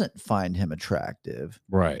doesn't find him attractive,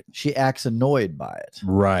 right, she acts annoyed by it.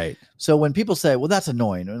 Right. So when people say, well, that's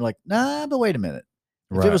annoying, and like, nah, but wait a minute.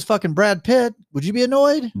 If it was fucking Brad Pitt, would you be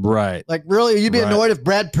annoyed? Right. Like, really? You'd be annoyed if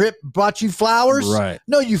Brad Pitt brought you flowers? Right.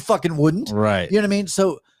 No, you fucking wouldn't. Right. You know what I mean?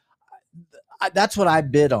 So that's what I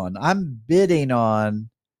bid on. I'm bidding on,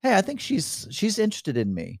 hey, I think she's interested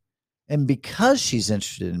in me. And because she's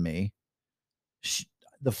interested in me,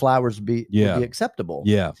 the flowers would be acceptable.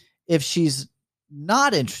 Yeah. If she's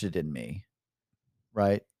not interested in me,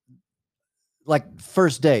 right, like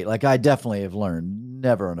first date, like I definitely have learned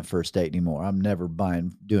never on a first date anymore. I'm never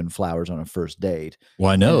doing flowers on a first date.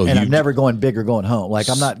 Well, I know. And I'm never going big or going home. Like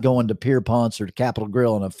I'm not going to Pier Ponce or to Capitol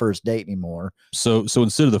Grill on a first date anymore. So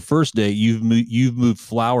instead of the first date, you've moved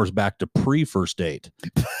flowers back to pre-first date.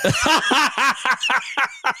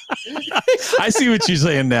 I see what you're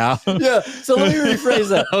saying now. Yeah. So let me rephrase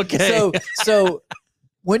that. Okay. So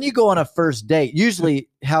when you go on a first date, usually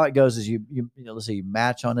how it goes is you let's say you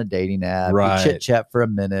match on a dating app, right. You chit chat for a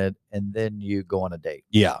minute, and then you go on a date.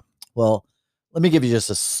 Yeah. Well, let me give you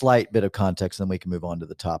just a slight bit of context, and then we can move on to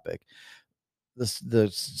the topic. The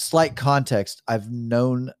slight context, I've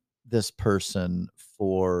known this person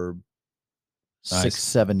for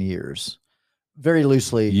 6-7 years, very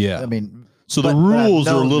loosely. Yeah. I mean, so the rules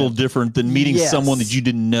are a little different than meeting someone that you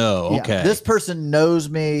didn't know. Yeah. Okay. This person knows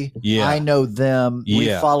me. Yeah. I know them. We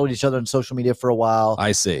followed each other on social media for a while.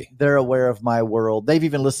 I see. They're aware of my world. They've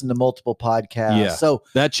even listened to multiple podcasts. Yeah. So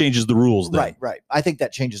that changes the rules then. Right. I think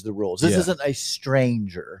that changes the rules. This isn't a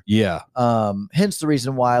stranger. Yeah. Hence the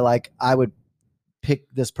reason why like I would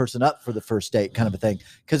pick this person up for the first date kind of a thing,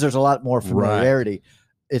 because there's a lot more familiarity. Right.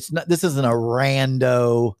 This isn't a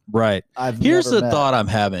rando. Right. Here's the thought I'm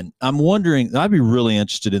having. I'm wondering, I'd be really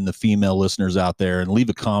interested in the female listeners out there, and leave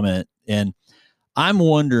a comment. And I'm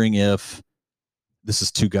wondering if this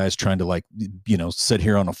is two guys trying to like, sit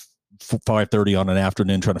here on a 5:30 on an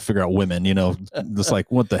afternoon trying to figure out women, it's like,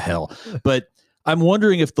 what the hell? But I'm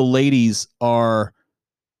wondering if the ladies are,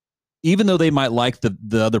 even though they might like the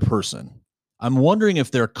other person, I'm wondering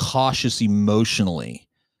if they're cautious emotionally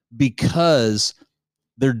because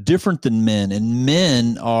they're different than men, and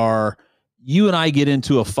men are, you and I get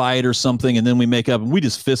into a fight or something, and then we make up and we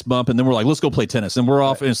just fist bump, and then we're like, let's go play tennis, and we're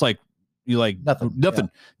off, and it's like, you like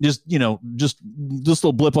nothing, yeah. just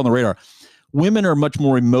little blip on the radar. Women are much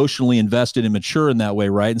more emotionally invested and mature in that way,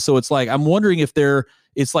 right? And so it's like, I'm wondering if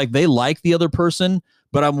it's like they like the other person,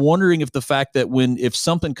 but I'm wondering if the fact that if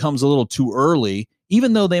something comes a little too early,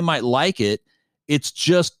 even though they might like it, it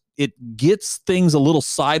gets things a little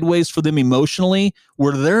sideways for them emotionally,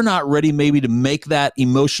 where they're not ready maybe to make that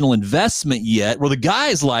emotional investment yet, where the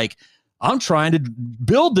guy's like, I'm trying to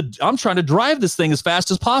drive this thing as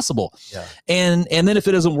fast as possible. Yeah. And then if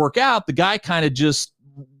it doesn't work out, the guy kind of just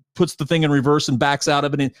puts the thing in reverse and backs out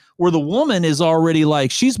of it. And where the woman is already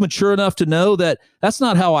like, she's mature enough to know that that's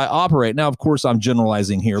not how I operate. Now, of course, I'm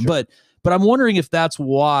generalizing here, sure. But I'm wondering if that's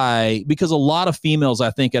why, because a lot of females,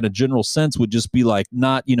 I think, at a general sense, would just be like,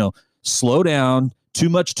 not, slow down, too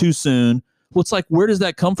much too soon. Well, it's like, where does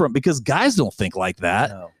that come from? Because guys don't think like that.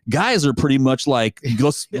 No. Guys are pretty much like,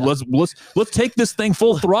 let's take this thing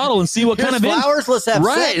full throttle and see what kind of flowers. Let's have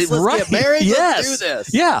sex. Let's get married. Yes. Let's do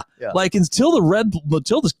this. Yeah. Like until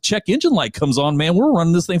the check engine light comes on, man, we're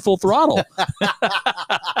running this thing full throttle.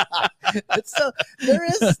 So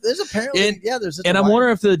there's apparently and I'm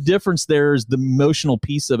wondering if the difference there is the emotional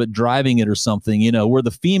piece of it driving it or something, where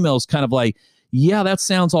the female's kind of like, yeah, that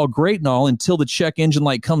sounds all great and all until the check engine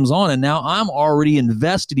light comes on, and now I'm already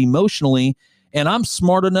invested emotionally, and I'm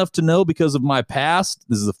smart enough to know because of my past.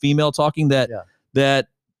 This is a female talking that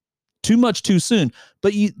too much too soon.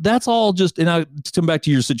 But that's all just, and I to come back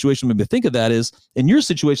to your situation, maybe think of that is, and your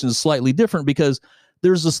situation is slightly different because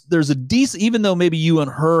there's a decent, even though maybe you and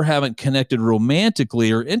her haven't connected romantically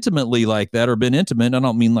or intimately like that, or been intimate. I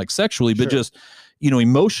don't mean like sexually, but just,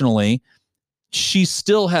 emotionally, she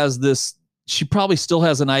probably still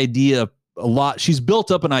has an idea she's built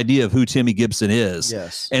up an idea of who Timmy Gibson is.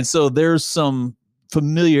 Yes. And so there's some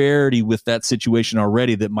familiarity with that situation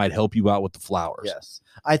already that might help you out with the flowers. Yes,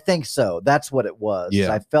 I think so. That's what it was.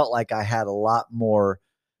 Yeah. I felt like I had a lot more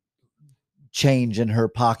change in her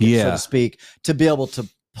pocket, so to speak, to be able to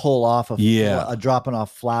pull off a dropping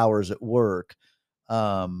off flowers at work.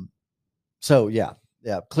 So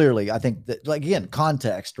clearly I think that, like, again,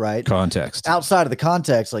 context, right? Context. Outside of the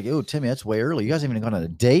context, like, oh, Timmy, that's way early. You guys haven't even gone on a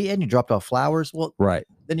date and you dropped off flowers. Well, right.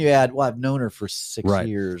 Then you add, well, I've known her for 6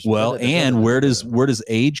 years. Well, and where does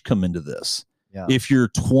age come into this? Yeah. If you're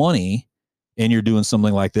 20 and you're doing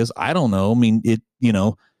something like this, I don't know. I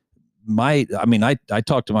mean, I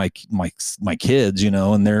talk to my kids,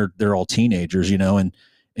 and they're all teenagers, and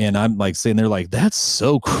I'm like saying, they're like, that's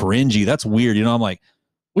so cringy. That's weird. I'm like,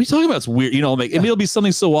 what are you talking about? It's weird. Like, it'll be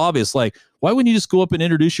something so obvious. Like, why wouldn't you just go up and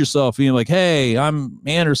introduce yourself? Like, hey, I'm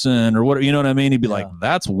Anderson or whatever. You know what I mean? He'd be like,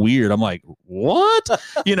 that's weird. I'm like, what?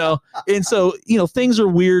 And so, things are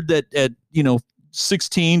weird that at,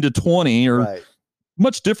 16 to 20 or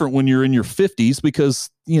much different when you're in your 50s because,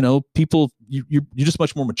 people, you're just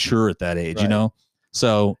much more mature at that age,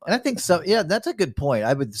 So. And I think so. Yeah, that's a good point.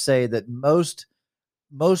 I would say that most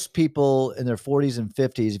most people in their 40s and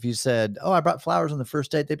 50s, if you said, "Oh, I brought flowers on the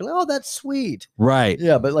first date," they'd be like, "Oh, that's sweet." Right.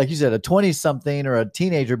 Yeah. But like you said, a 20-something or a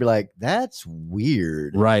teenager would be like, "That's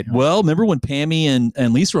weird." Right. You know? Well, remember when Pammy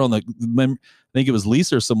and Lisa were on I think it was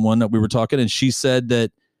Lisa or someone that we were talking, and she said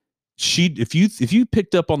that if you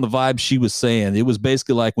picked up on the vibe she was saying, it was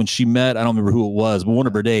basically like when she met, I don't remember who it was, but one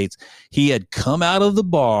of her dates, he had come out of the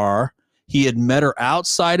bar, he had met her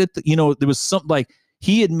outside at there was something like,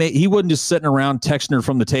 he wasn't just sitting around texting her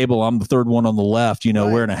from the table, "I'm the third one on the left," right.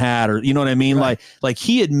 Wearing a hat, or you know what I mean? Right. Like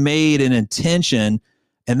he had made an intention,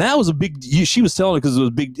 and that was a big, she was telling it because it was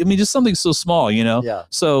big. I mean, just something so small, Yeah.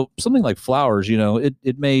 So something like flowers,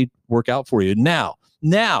 it may work out for you. Now,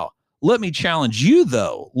 let me challenge you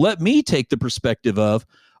though. Let me take the perspective of,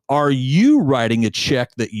 are you writing a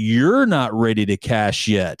check that you're not ready to cash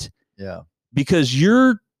yet? Yeah. Because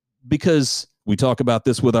we talk about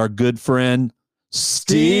this with our good friend,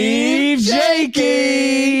 Steve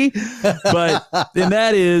Jakey. But and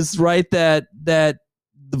that is right, that the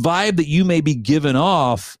vibe that you may be giving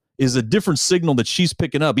off is a different signal that she's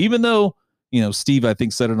picking up, even though, Steve, I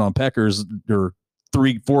think, said it on Peckers, or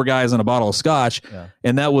 3-4 guys and a bottle of scotch. Yeah.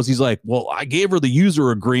 And that was, he's like, "Well, I gave her the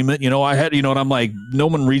user agreement, I had, and I'm like, no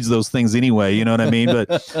one reads those things anyway. You know what I mean?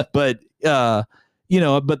 But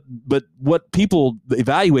what people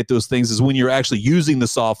evaluate those things is when you're actually using the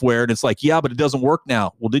software, and it's like, yeah, but it doesn't work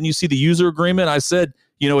now. Well, didn't you see the user agreement? I said,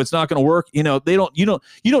 it's not going to work. You don't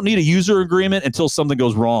need a user agreement until something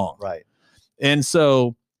goes wrong. Right. And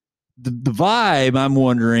so the vibe, I'm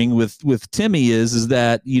wondering with Timmy is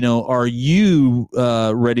that, are you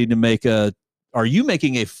ready to are you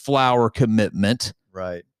making a flower commitment?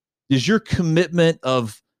 Right. Is your commitment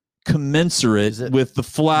of commensurate with the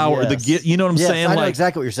flower, yes. The gift, you know what I'm saying? I know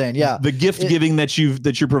exactly what you're saying. Yeah. The gift giving that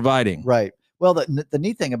you're providing. Right. Well, the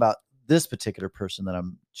neat thing about this particular person that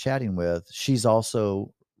I'm chatting with, she's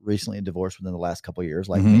also recently divorced within the last couple of years,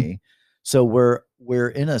 like me. So we're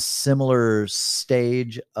in a similar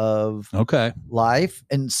stage of life.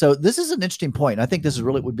 And so this is an interesting point. I think this is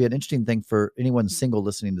would be an interesting thing for anyone single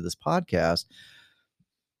listening to this podcast.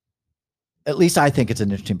 At least I think it's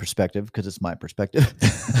an interesting perspective because it's my perspective.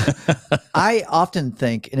 I often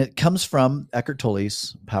think, and it comes from Eckhart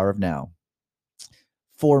Tolle's Power of Now.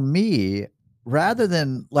 For me, rather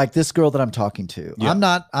than like this girl that I'm talking to, I'm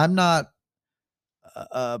not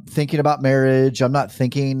thinking about marriage. I'm not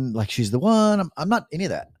thinking like she's the one. I'm not any of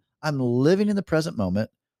that. I'm living in the present moment.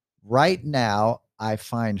 Right now, I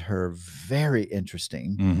find her very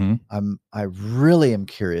interesting. I really am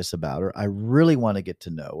curious about her. I really want to get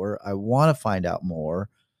to know her. I want to find out more.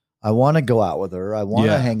 I want to go out with her. I want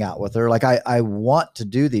to hang out with her. Like I want to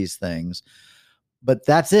do these things, but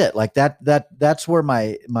that's it. Like that's where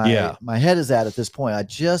my head is at this point.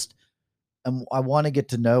 I want to get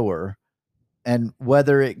to know her, and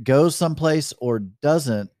whether it goes someplace or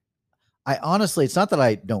doesn't, I honestly, it's not that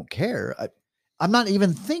I don't care. I'm not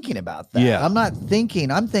even thinking about that. Yeah. I'm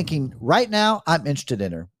thinking right now I'm interested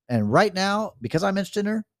in her. And right now, because I'm interested in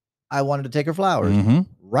her, I wanted to take her flowers.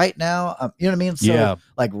 Right now, you know what I mean? So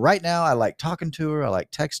like right now, I like talking to her. I like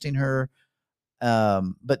texting her,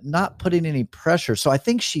 but not putting any pressure. So I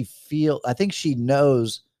think she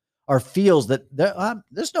knows or feels that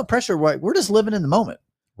there's no pressure. Right? We're just living in the moment.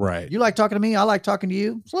 Right. You like talking to me. I like talking to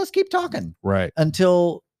you. So let's keep talking. Right.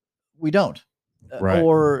 Until we don't. Right.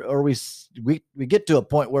 Or we get to a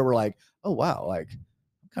point where we're like, oh wow, like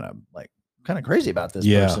I'm kind of crazy about this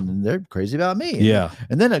person, and they're crazy about me.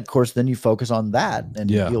 And then of course, then you focus on that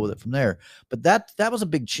and you deal with it from there. But that was a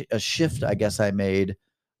big shift, I guess, I made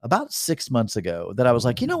about 6 months ago. That I was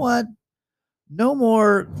like, you know what, no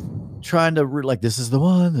more trying to like this is the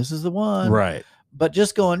one, right? But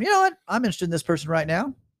just going, you know what, I'm interested in this person right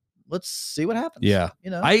now. Let's see what happens. Yeah.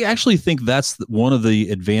 I actually think that's one of the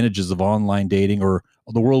advantages of online dating, or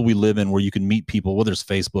the world we live in, where you can meet people, whether it's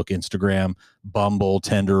Facebook, Instagram, Bumble,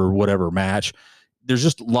 Tinder, whatever, Match. There's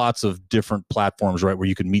just lots of different platforms, right, where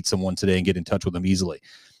you can meet someone today and get in touch with them easily.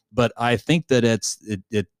 But I think that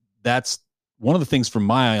that's one of the things from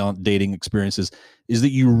my dating experiences is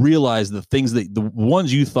that you realize the things that the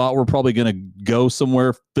ones you thought were probably going to go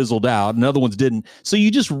somewhere fizzled out and other ones didn't. So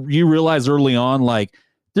you realize early on, like,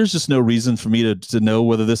 there's just no reason for me to know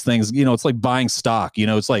whether this thing's, it's like buying stock,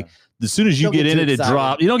 it's like as soon as you get in it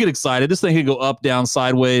drops. You don't get excited. This thing can go up, down,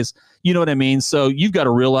 sideways. You know what I mean? So you've got to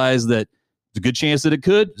realize that there's a good chance that it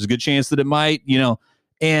could, there's a good chance that it might,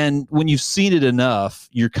 and when you've seen it enough,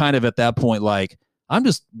 you're kind of at that point, like, I'm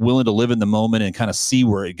just willing to live in the moment and kind of see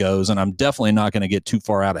where it goes. And I'm definitely not going to get too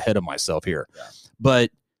far out ahead of myself here,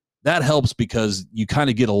 but that helps because you kind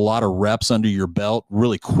of get a lot of reps under your belt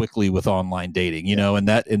really quickly with online dating, and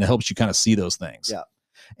it helps you kind of see those things. Yeah.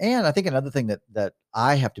 And I think another thing that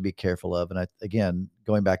I have to be careful of, and again,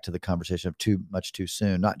 going back to the conversation of too much too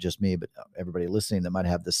soon, not just me, but everybody listening that might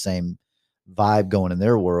have the same vibe going in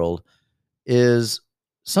their world, is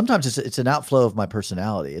sometimes it's an outflow of my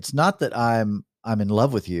personality. It's not that I'm in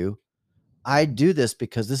love with you. I do this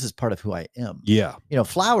because this is part of who I am. Yeah.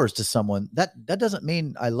 Flowers to someone, that doesn't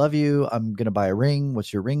mean I love you. I'm going to buy a ring.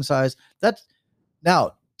 What's your ring size?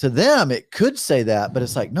 Now to them, it could say that, but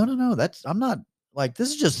it's like, no, I'm not like, this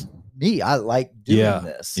is just me. I like doing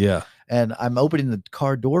this. Yeah. And I'm opening the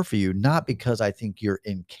car door for you, not because I think you're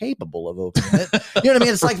incapable of opening it. You know what I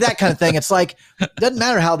mean? It's like that kind of thing. It's like, doesn't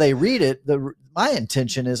matter how they read it. My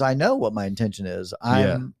intention is, I know what my intention is.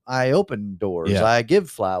 I open doors. Yeah. I give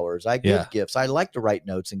flowers. I give gifts. I like to write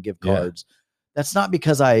notes and give cards. Yeah. That's not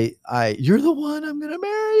because you're the one, I'm going to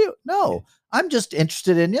marry you. No, I'm just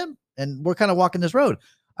interested in you. And we're kind of walking this road.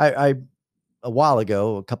 A while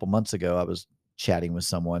ago, a couple months ago, I was chatting with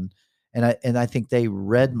someone, and I think they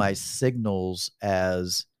read my signals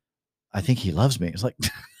as, I think he loves me. It's like,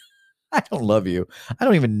 I don't love you. I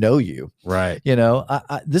don't even know you. Right.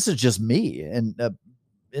 This is just me.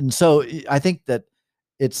 And so I think that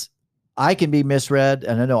I can be misread,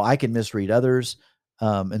 and I know I can misread others.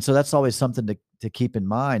 And so that's always something to keep in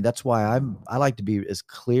mind. That's why I like to be as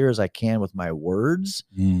clear as I can with my words,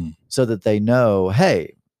 so that they know,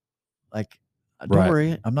 hey, like, don't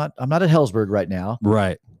worry, I'm not at Hellsberg right now.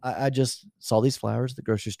 Right. I just saw these flowers at the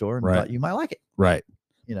grocery store and thought you might like it. Right.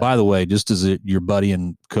 By the way, just as your buddy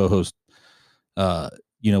and co-host,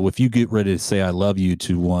 if you get ready to say I love you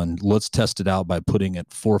to one, let's test it out by putting it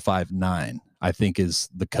 459, I think is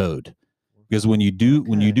the code. Because when you do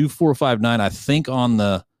 459, I think on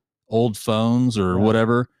the old phones or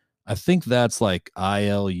whatever, I think that's like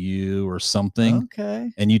ILU or something.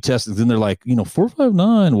 Okay. And you test it, then they're like,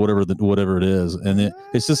 459, whatever it is. And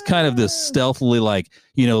it's just kind of this stealthily like,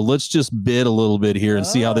 let's just bid a little bit here and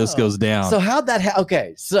see how this goes down. So how'd that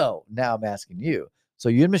okay. So now I'm asking you. So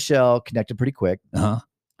you and Michelle connected pretty quick. Uh-huh.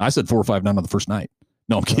 I said 459 on the first night.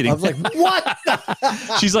 No, I'm kidding. I was like, what?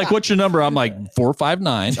 She's like, what's your number? I'm like,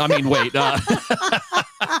 459. I mean, wait.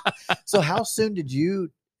 So how soon did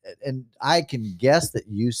you, and I can guess that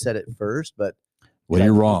you said it first, but well,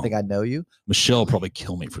 you're wrong. I think I know you. Michelle will probably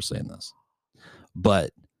kill me for saying this.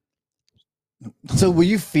 But so were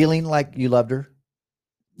you feeling like you loved her?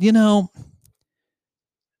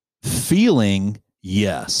 Feeling,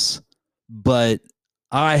 yes. But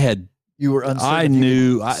you were uncertain. I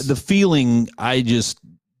knew the feeling. I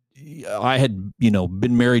had,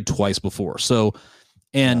 been married twice before. So,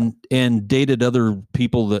 and dated other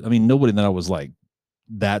people nobody that I was like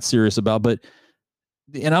that serious about,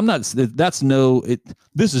 and I'm not,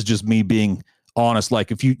 this is just me being honest.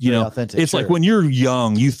 Like if authentic, it's like when you're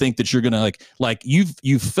young, you think that you're going to like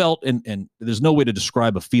you've felt, and there's no way to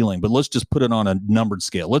describe a feeling, but let's just put it on a numbered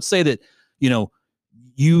scale. Let's say that,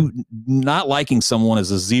 you not liking someone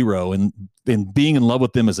as a 0 and being in love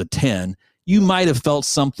with them as a 10, you might have felt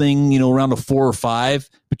something, around a 4 or 5,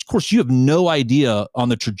 but of course you have no idea on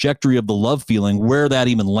the trajectory of the love feeling where that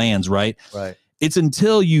even lands. Right. Right. It's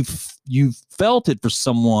until you've felt it for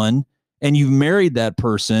someone and you've married that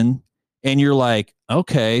person and you're like,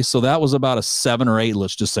 okay, so that was about a 7 or 8,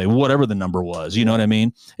 let's just say, whatever the number was, you know what I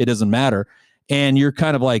mean? It doesn't matter. And you're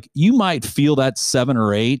kind of like, you might feel that 7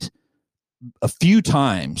 or 8 a few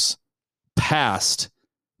times past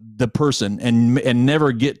the person and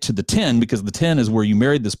never get to the 10, because the 10 is where you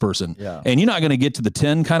married this person. Yeah. And you're not going to get to the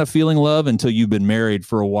 10 kind of feeling love until you've been married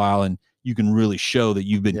for a while and you can really show that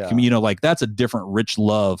you've been, like that's a different rich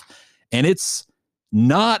love. And it's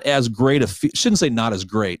not as great shouldn't say not as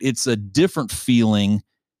great. It's a different feeling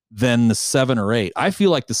than the 7 or 8. I feel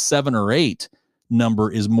like the 7 or 8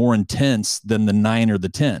 number is more intense than the 9 or the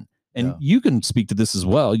 10. And you can speak to this as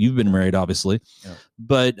well. You've been married, obviously. Yeah.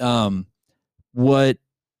 But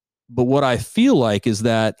what I feel like is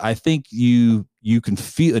that I think you can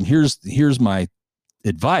feel, and here's my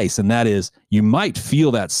advice, and that is you might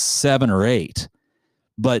feel that 7 or 8,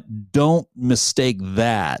 but don't mistake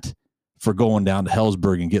that for going down to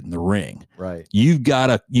Hellsberg and getting the ring. Right. You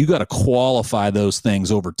gotta qualify those things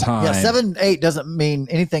over time. Yeah, 7, 8 doesn't mean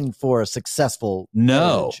anything for a successful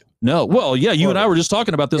marriage. No. Well, yeah, you and I were just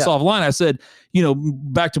talking about this offline. I said,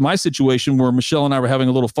 back to my situation where Michelle and I were having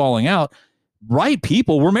a little falling out. Right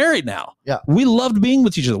people, we're married now. Yeah. We loved being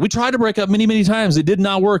with each other. We tried to break up many, many times. It did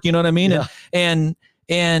not work. You know what I mean? Yeah. And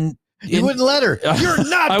You wouldn't let her. You're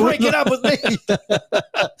not breaking up with me.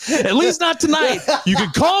 At least not tonight. You can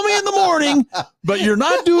call me in the morning, but you're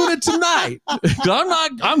not doing it tonight.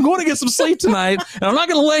 I'm going to get some sleep tonight, and I'm not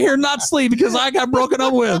going to lay here and not sleep because I got broken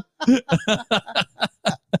up with.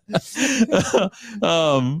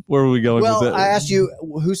 Where were we going with that? I asked you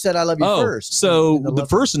who said I love you first. So the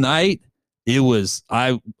first night, it was,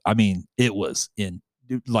 it was in,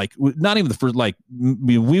 like, not even the first, like,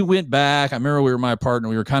 we went back. I remember we were my apartment.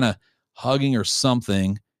 We were kind of hugging or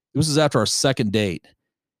something. This was after our second date.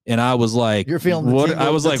 And I was like, you're feeling what? I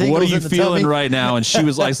was like, what are you feeling right now? And she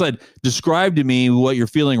was like, I said, describe to me what you're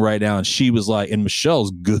feeling right now. And she was like, and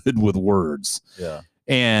Michelle's good with words. Yeah.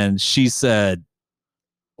 And she said,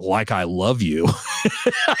 like, I love you.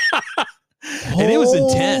 And it was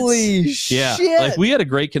intense. Holy shit. Yeah. Like, we had a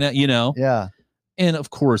great connect, Yeah. And of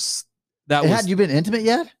course, had you been intimate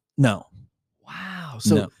yet? No. Wow.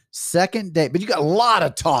 So second date, but you got a lot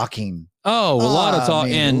of talking. Oh, a lot of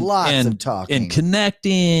talking and lots of talking and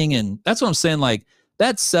connecting. And that's what I'm saying. Like,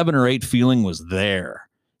 that 7 or 8 feeling was there.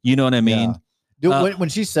 You know what I mean? Yeah. Dude, when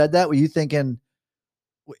she said that, were you thinking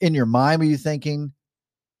in your mind, were you thinking,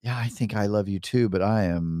 yeah, I think I love you too, but I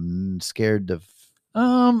am scared to.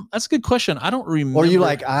 That's a good question. I don't remember. Or you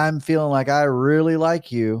like, I'm feeling like I really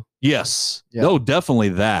like you. Yes. Yeah. No, definitely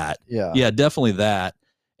that. Yeah. Yeah, definitely that.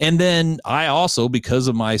 And then I also, because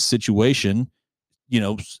of my situation,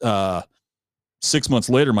 6 months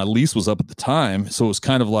later, my lease was up at the time. So it was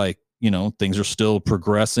kind of like, things are still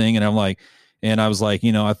progressing. And I was like,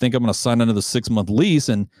 I think I'm going to sign under the 6-month lease.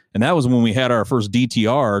 And that was when we had our first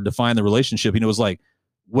DTR, define the relationship. It was like,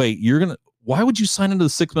 wait, why would you sign into the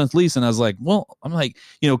 6-month lease? And I was like, well, I'm like,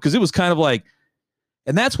 cause it was kind of like,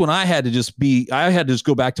 and that's when I had to just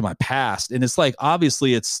go back to my past. And it's like,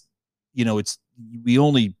 obviously it's, we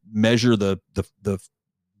only measure the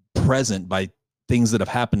present by things that have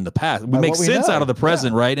happened in the past. We make sense out of the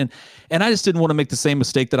present. Yeah. Right. And I just didn't want to make the same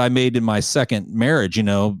mistake that I made in my second marriage, and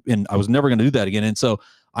I was never going to do that again. And so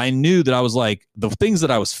I knew that I was like, the things that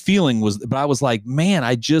I was feeling but I was like, man,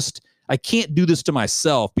 I can't do this to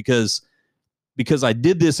myself because I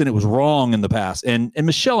did this and it was wrong in the past. And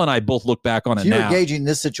Michelle and I both look back on it now. You're gauging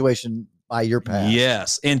this situation by your past.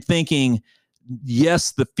 Yes. And thinking,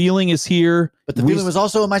 yes, the feeling is here. But the feeling was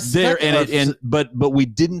also in my there. But we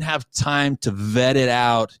didn't have time to vet it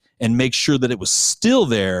out and make sure that it was still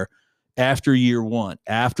there after year 1,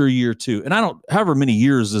 after year 2. And however many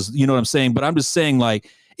years is, you know what I'm saying? But I'm just saying, like,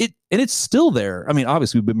 it's still there. I mean,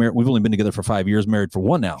 obviously we've been married. We've only been together for 5 years, married for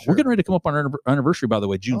 1 now. Sure. We're getting ready to come up on our anniversary, by the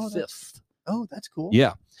way, June 5th. Oh, that's cool.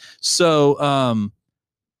 Yeah. So,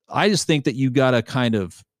 I just think that you got to kind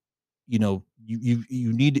of,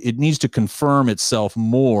 it needs to confirm itself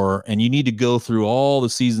more, and you need to go through all the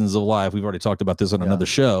seasons of life. We've already talked about this on another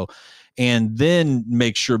show, and then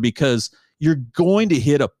make sure, because you're going to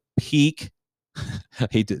hit a peak. I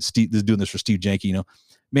hate to doing this for Steve Janke,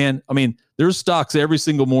 man, I mean, there's stocks every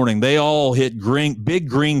single morning. They all hit big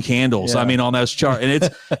green candles. Yeah. I mean, on that chart, and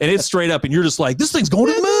it's straight up, and you're just like, this thing's going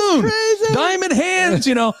to the moon, diamond hands,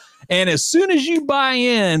 and as soon as you buy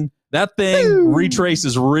in, that thing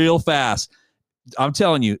retraces real fast. I'm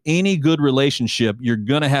telling you, any good relationship, you're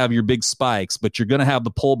going to have your big spikes, but you're going to have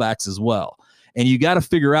the pullbacks as well. And you got to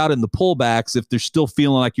figure out in the pullbacks if they're still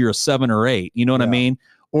feeling like you're a 7 or 8, you know what I mean?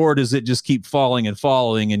 Or does it just keep falling and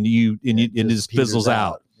falling and it just fizzles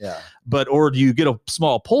out? Yeah. Or do you get a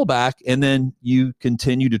small pullback and then you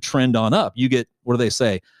continue to trend on up? You get, what do they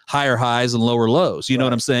say? Higher highs and lower lows. You know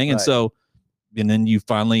what I'm saying? And so, and then you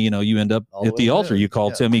finally, you end up at the altar. You call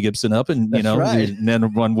Timmy Gibson up and, and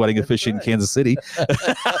then run wedding officiant in Kansas City.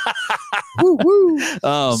 Woo, woo.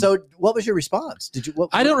 So what was your response?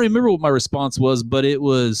 I don't remember what my response was, but it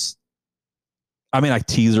was, I mean, I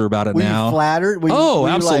tease her about it now. Were you flattered? Were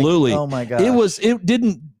absolutely. Like, oh my God. It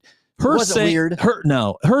didn't, her saying, weird.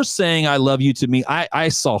 Her saying I love you to me, I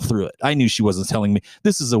saw through it. I knew she wasn't telling me.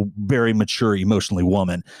 This is a very mature, emotionally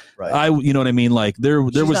woman. Right. You know what I mean? Like there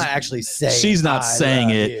was not actually saying. She's not saying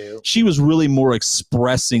it. You. She was really more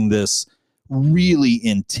expressing this really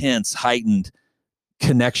intense, heightened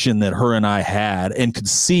connection that her and I had, and could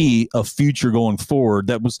see a future going forward.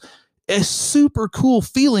 That was a super cool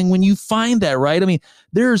feeling when you find that, right? I mean,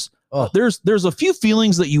 there's a few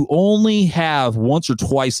feelings that you only have once or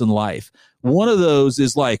twice in life. One of those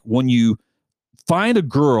is like when you find a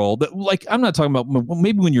girl that, like, I'm not talking about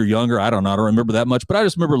maybe when you're younger. I don't know. I don't remember that much, but I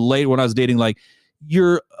just remember late when I was dating, like,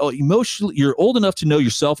 you're emotionally, you're old enough to know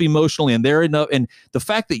yourself emotionally, and they're enough. And the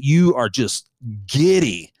fact that you are just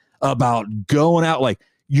giddy about going out, like,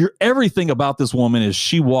 everything about this woman is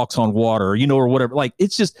she walks on water, or whatever. Like,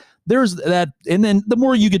 it's just there's that. And then the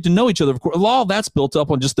more you get to know each other, of course, all that's built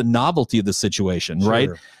up on just the novelty of the situation, right?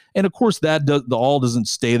 And of course, the all doesn't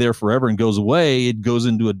stay there forever and goes away. It goes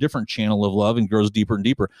into a different channel of love and grows deeper and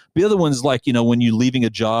deeper. The other one's like, you know, when you're leaving a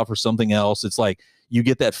job for something else, it's like you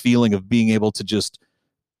get that feeling of being able to just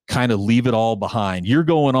kind of leave it all behind. You're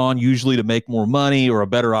going on usually to make more money or a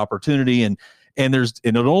better opportunity, and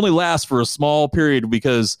it only lasts for a small period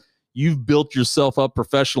because you've built yourself up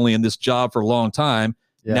professionally in this job for a long time.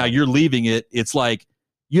 Yeah. Now you're leaving it. It's like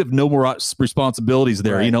you have no more responsibilities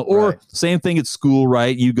there, you know, or same thing at school,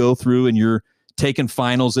 right? You go through and you're taking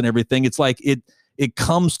finals and everything. It's like it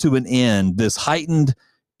comes to an end, this heightened,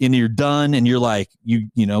 and you're done. And you're like, you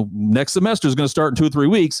know, next semester is going to start in 2 or 3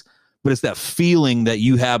 weeks, but it's that feeling that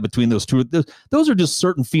you have between those two. Those are just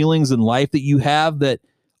certain feelings in life that you have that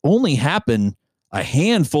only happen a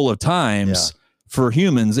handful of times for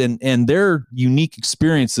humans, and their unique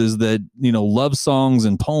experiences that, you know, love songs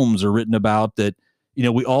and poems are written about that, you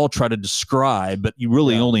know, we all try to describe, but you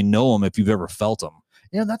really only know them if you've ever felt them.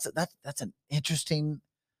 You know, that's an interesting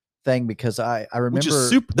thing, because I remember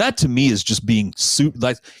that to me is just being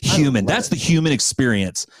like human. That's the human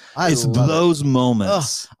experience. It's those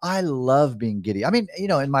moments. Oh, I love being giddy. I mean, you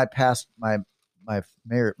know, in my past, my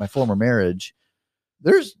former marriage,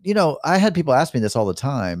 there's, you know, I had people ask me this all the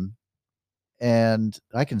time, and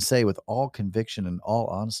I can say with all conviction and all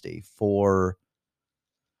honesty, for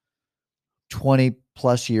 20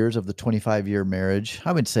 plus years of the 25-year marriage,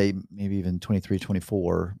 I would say maybe even 23,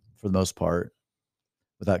 24 for the most part,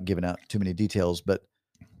 without giving out too many details, but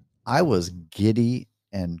I was giddy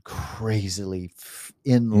and crazily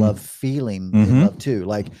in love, feeling in love too.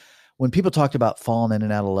 Like when people talked about falling in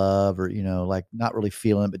and out of love, or, you know, like not really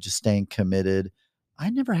feeling it, but just staying committed,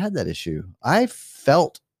 I never had that issue. I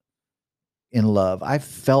felt in love. I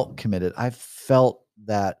felt committed. I felt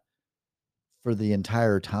that for the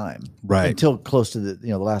entire time, right? Until close to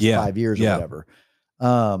the last 5 years or whatever.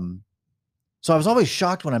 So I was always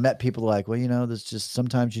shocked when I met people like, well, you know, there's just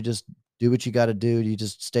sometimes you just do what you got to do. You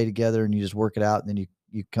just stay together and you just work it out, and then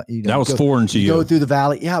you know, that was foreign to you. Go through the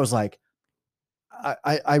valley. Yeah, I was like,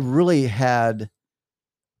 I really had,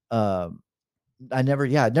 I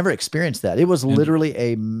never experienced that. It was literally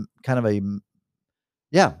a kind of a,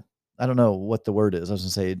 I don't know what the word is. I was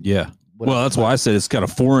gonna say, well, that's why I said it's kind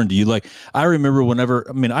of foreign to you. Like, I remember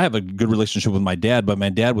I have a good relationship with my dad, but my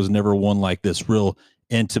dad was never one like this real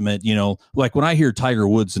intimate, you know, like when I hear Tiger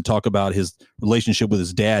Woods and talk about his relationship with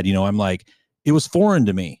his dad, you know, I'm like, it was foreign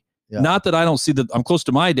to me. Yeah. Not that I don't see that I'm close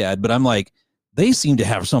to my dad, but I'm like, they seem to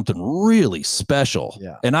have something really special.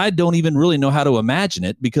 Yeah. And I don't even really know how to imagine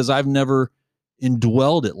it because I've never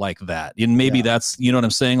indwelled it like that. And maybe that's, you know what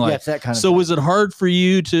I'm saying? Like, it's that kind of so thing. Was it hard for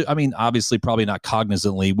you to, I mean, obviously probably not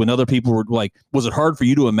cognizantly, when other people were like, was it hard for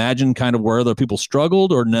you to imagine kind of where other people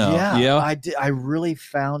struggled, or no? Yeah. I did. I really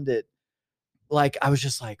found it. Like, I was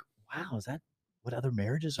just like, wow, is that what other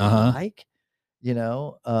marriages are like? You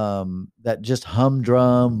know, that just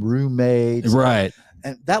humdrum roommates. Right.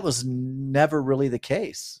 And that was never really the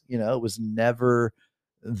case. You know, it was never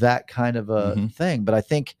that kind of a thing. But I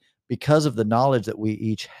think because of the knowledge that we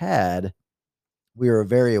each had, we were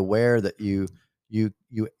very aware that you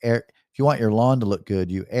air, if you want your lawn to look good,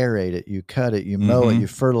 you aerate it, you cut it, you mow it, you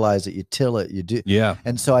fertilize it, you till it, you do. Yeah.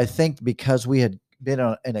 And so I think because we had been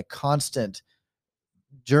in a constant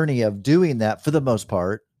journey of doing that for the most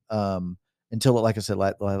part, until, like I said,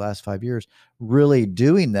 the last 5 years, really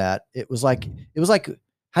doing that, it was like,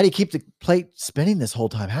 how do you keep the plate spinning this whole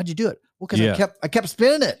time? How'd you do it? Well, because I kept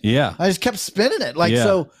spinning it. Yeah. I just kept spinning it. Like,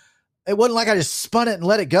 so it wasn't like I just spun it and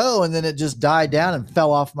let it go and then it just died down and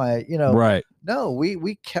fell off my, you know, right. No,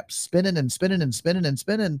 we kept spinning and spinning and spinning and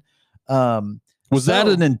spinning. Was that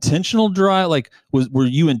an intentional drive? Like, were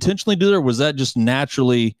you intentionally doing it, or was that just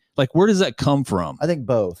naturally? Like, where does that come from? I think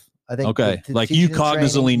both. I think like you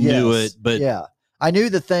cognizantly knew it, but I knew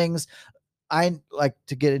the things I like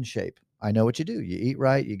to get in shape. I know what you do. You eat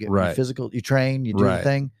right. You get physical. You train. You do the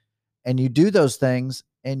thing, and you do those things,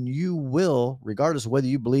 and you will, regardless of whether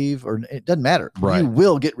you believe or it doesn't matter. Right. You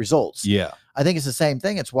will get results. Yeah. I think it's the same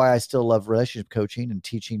thing. It's why I still love relationship coaching and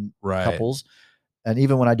teaching couples. And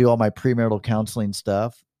even when I do all my premarital counseling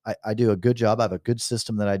stuff, I do a good job. I have a good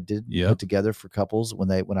system that I did put together for couples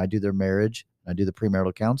when I do their marriage, I do the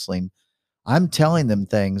premarital counseling. I'm telling them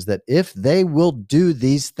things that if they will do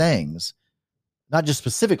these things, not just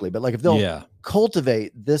specifically, but like if they'll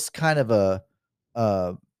cultivate this kind of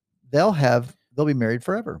they'll be married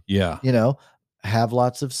forever. Yeah. You know, have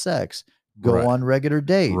lots of sex, go on regular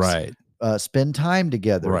dates, spend time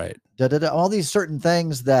together, all these certain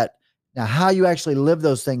things that, now how you actually live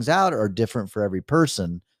those things out are different for every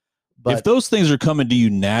person, But if those things are coming to you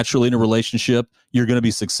naturally in a relationship, you're going to be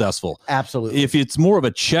successful. Absolutely. If it's more of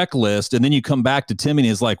a checklist and then you come back to Timmy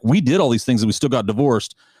and it's like, we did all these things and we still got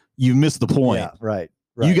divorced, you missed the point. Yeah, right.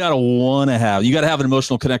 You got to have an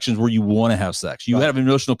emotional connection where you want to have sex. You have an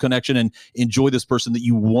emotional connection and enjoy this person that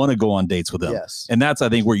you want to go on dates with them. Yes. And that's, I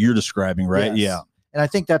think, what you're describing, right? Yes. Yeah. And I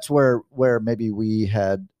think that's where maybe we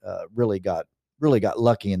had really got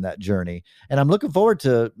lucky in that journey. And I'm looking forward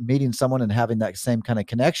to meeting someone and having that same kind of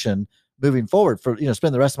connection moving forward for,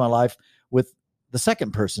 spend the rest of my life with the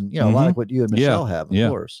second person, a lot like what you and Michelle have, of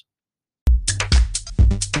course.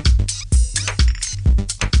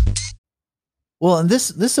 Well, and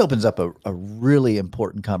this opens up a really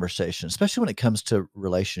important conversation, especially when it comes to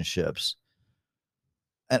relationships.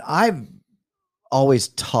 And I've always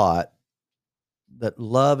taught that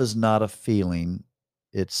love is not a feeling,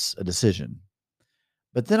 it's a decision.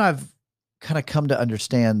 But then I've kind of come to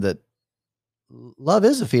understand that love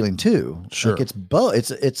is a feeling too. Sure. Like it's both.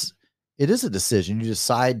 It is a decision. You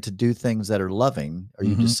decide to do things that are loving, or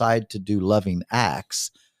you decide to do loving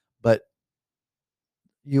acts, but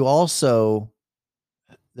you also,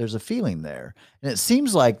 there's a feeling there. And it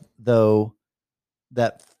seems like, though,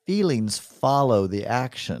 that feelings follow the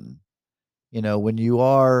action. When you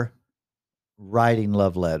are writing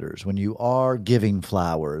love letters, when you are giving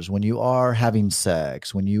flowers, when you are having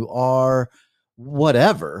sex, when you are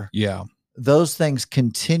whatever. Yeah. Those things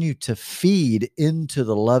continue to feed into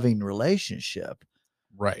the loving relationship.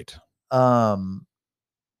 Right. So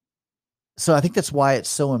I think that's why it's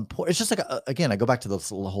so important. It's just like, again, I go back to the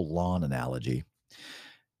whole lawn analogy.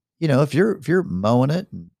 If you're mowing it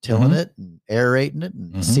and tilling it and aerating it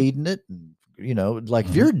and seeding it, and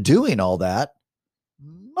if you're doing all that,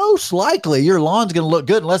 most likely your lawn's going to look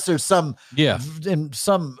good unless there's some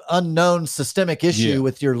unknown systemic issue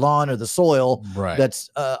with your lawn or the soil that's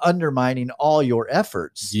undermining all your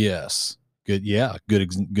efforts. Yes. Good. Yeah.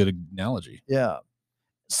 Good analogy. Yeah.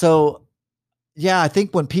 So, I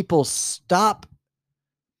think when people stop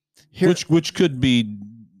here, which could be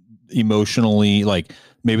emotionally, like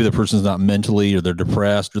maybe the person's not mentally, or they're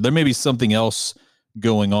depressed, or there may be something else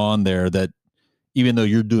going on there that, even though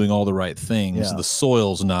you're doing all the right things, the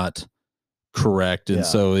soil's not correct. And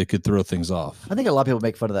so it could throw things off. I think a lot of people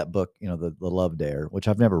make fun of that book, the Love Dare, which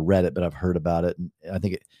I've never read it, but I've heard about it. And I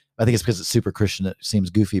think it's because it's super Christian. It seems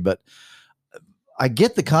goofy, but I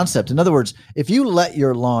get the concept. In other words, if you let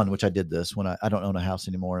your lawn, which I did this when I don't own a house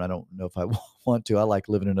anymore, and I don't know if I want to. I like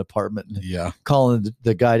living in an apartment and calling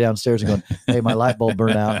the guy downstairs and going, hey, my light bulb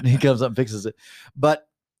burned out. And he comes up and fixes it. But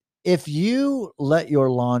if you let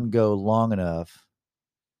your lawn go long enough,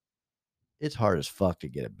 it's hard as fuck to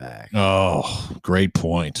get it back. Oh, great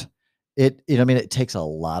point. It takes a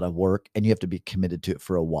lot of work, and you have to be committed to it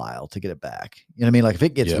for a while to get it back. You know what I mean? Like if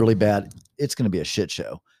it gets really bad, it's going to be a shit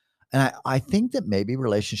show. And I think that maybe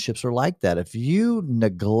relationships are like that. If you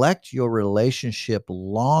neglect your relationship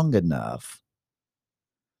long enough,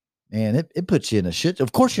 man, it puts you in a shit.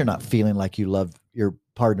 Of course, you're not feeling like you love your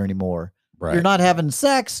partner anymore. Right. You're not having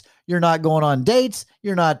sex. You're not going on dates.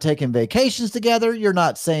 You're not taking vacations together. You're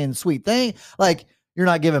not saying sweet things. Like you're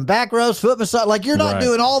not giving back rubs, foot massage. Like you're not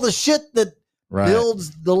doing all the shit that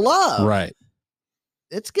builds the love. Right.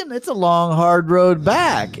 It's a long, hard road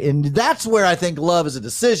back. And that's where I think love is a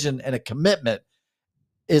decision and a commitment,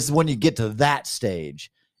 is when you get to that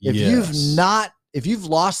stage. If you've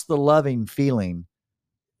lost the loving feeling,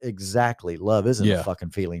 exactly. Love isn't a fucking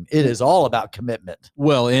feeling. It is all about commitment.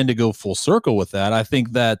 Well, and to go full circle with that, I think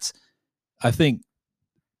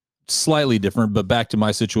slightly different, but back to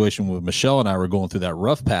my situation with Michelle and I were going through that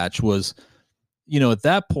rough patch was, at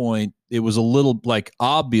that point, it was a little like,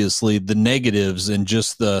 obviously the negatives and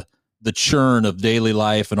just the churn of daily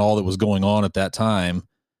life and all that was going on at that time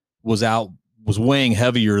was weighing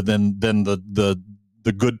heavier than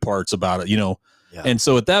the good parts about it, Yeah. And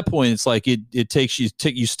so at that point, it's like it takes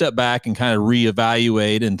you step back and kind of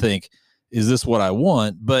reevaluate and think, is this what I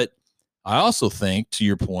want? But I also think, to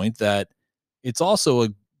your point, that it's also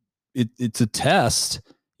it's a test,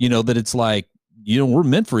 that it's like, we're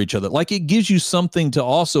meant for each other. Like it gives you something to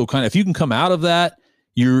also kind of, if you can come out of that,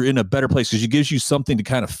 you're in a better place because it gives you something to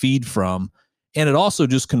kind of feed from. And it also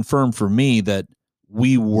just confirmed for me that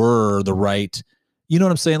we were the right, you know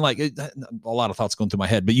what I'm saying? Like a lot of thoughts going through my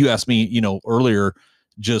head, but you asked me, earlier,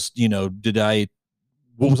 just,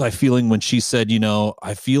 what was I feeling when she said,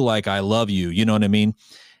 I feel like I love you, you know what I mean?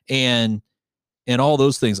 And all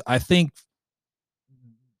those things, I think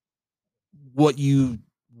what you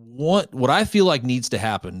what I feel like needs to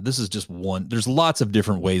happen, this is just one, there's lots of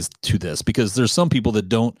different ways to this, because there's some people that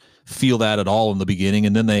don't feel that at all in the beginning.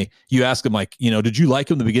 And then you ask them like, did you like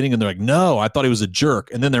him in the beginning? And they're like, no, I thought he was a jerk.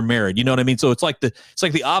 And then they're married. You know what I mean? So it's like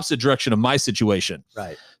the opposite direction of my situation.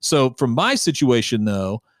 Right. So from my situation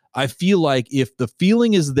though, I feel like if the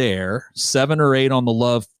feeling is there, 7 or 8 on the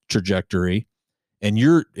love trajectory, and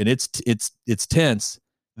it's tense,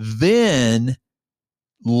 then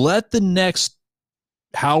let the next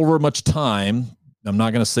however much time, I'm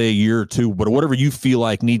not going to say a year or 2, but whatever you feel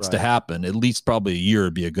like needs to happen, at least probably a year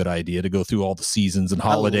would be a good idea to go through all the seasons and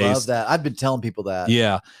holidays. I love that. I've been telling people that.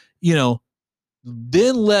 Yeah.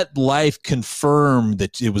 Then let life confirm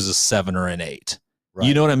that it was a 7 or an 8. Right.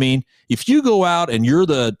 You know what I mean? If you go out and you're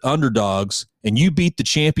the underdogs and you beat the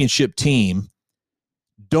championship team,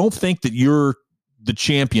 don't think that you're the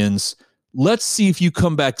champions. Let's see if you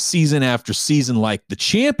come back season after season like the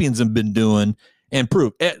champions have been doing and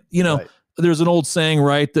prove. Right. There's an old saying,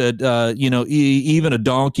 right, that, even a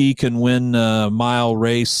donkey can win a mile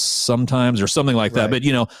race sometimes or something like that. Right.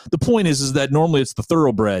 But, the point is that normally it's the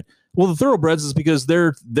thoroughbred. Well, the thoroughbreds is because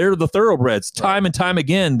they're the thoroughbreds. Time and time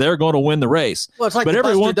again, they're going to win the race. Well, it's like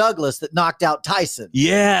Buster Douglas that knocked out Tyson.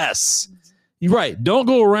 Yes. You're right. Don't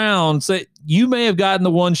go around say you may have gotten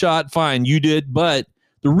the one shot. Fine, you did. But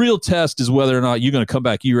the real test is whether or not you're going to come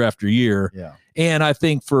back year after year. Yeah. And I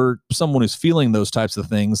think for someone who's feeling those types of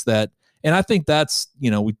things and I think that's,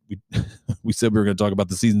 we said we were going to talk about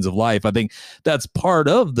the seasons of life. I think that's part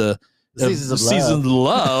of the seasons of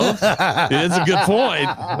love. It's a good point.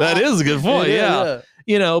 That is a good point.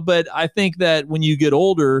 Yeah. But I think that when you get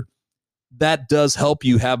older, that does help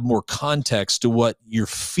you have more context to what you're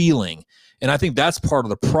feeling. And I think that's part of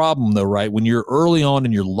the problem though, right? When you're early on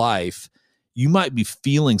in your life, you might be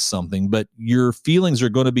feeling something, but your feelings are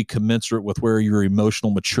going to be commensurate with where your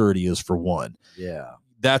emotional maturity is, for one. Yeah.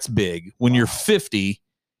 That's big. When you're 50,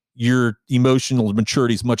 your emotional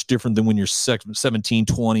maturity is much different than when you're 17,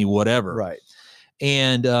 20, whatever. Right.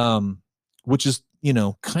 And which is,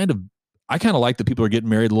 I kind of like that people are getting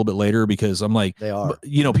married a little bit later, because I'm like, they are.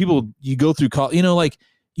 People, you go through college, like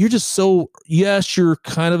you're just so, yes, you're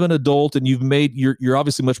kind of an adult and you're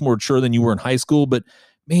obviously much more mature than you were in high school, but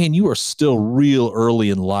man, you are still real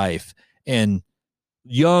early in life and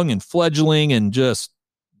young and fledgling and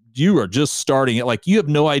you are just starting it. Like you have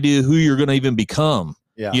no idea who you're going to even become.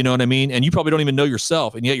 Yeah. You know what I mean? And you probably don't even know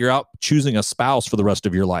yourself. And yet you're out choosing a spouse for the rest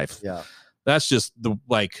of your life. Yeah. That's just the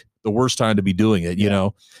worst time to be doing it, you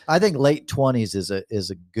know? I think late 20s is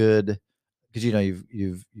a good, because,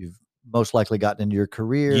 you've most likely gotten into your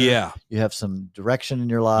career. Yeah. You have some direction in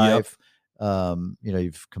your life. Yep.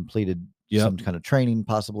 You've completed some kind of training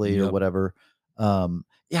possibly or whatever.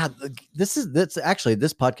 This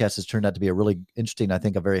podcast has turned out to be a really interesting, I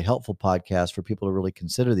think a very helpful podcast for people to really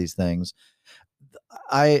consider these things.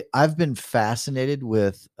 I've been fascinated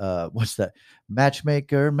with what's that?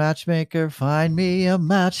 Matchmaker, find me a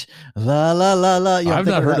match. La la la la. I've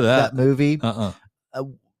not heard of that movie.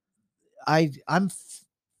 I'm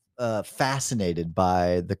fascinated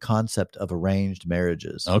by the concept of arranged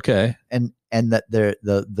marriages. Okay. And that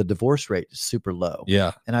the divorce rate is super low.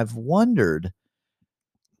 Yeah. And I've wondered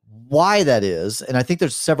why that is. And I think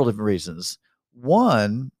there's several different reasons.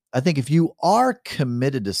 One, I think if you are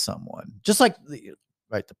committed to someone, just like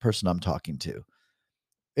the person I'm talking to,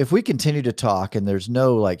 if we continue to talk and there's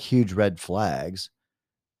no like huge red flags,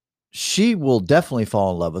 she will definitely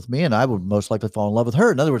fall in love with me, and I would most likely fall in love with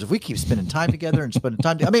her. In other words, if we keep spending time together and spending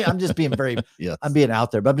time, I'm just being very, I'm being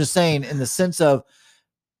out there, but I'm just saying in the sense of,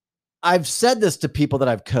 I've said this to people that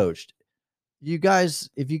I've coached. You guys,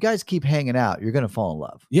 if you guys keep hanging out, you're going to fall in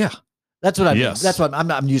love. Yeah. That's what I mean. That's what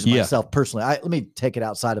I'm using myself personally. Let me take it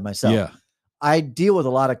outside of myself. Yeah. I deal with a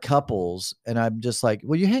lot of couples and I'm just like,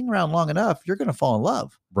 well, you hang around long enough, you're going to fall in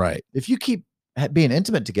love. Right. If you keep being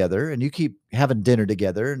intimate together and you keep having dinner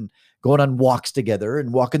together and going on walks together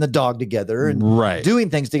and walking the dog together and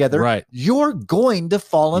doing things together, you're going to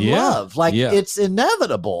fall in love. Like it's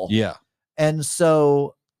inevitable. Yeah. And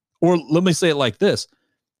so, or let me say it like this.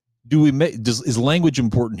 Is language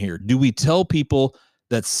important here? Do we tell people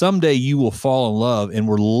that someday you will fall in love, and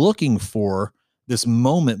we're looking for this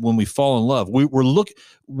moment when we fall in love?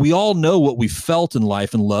 We all know what we felt in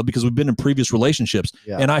life and love because we've been in previous relationships.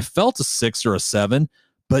 Yeah. And I felt a 6 or a 7,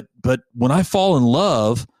 but when I fall in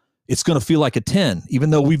love, it's going to feel like a 10,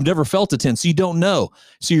 even though we've never felt a 10. So you don't know.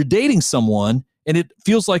 So you're dating someone and it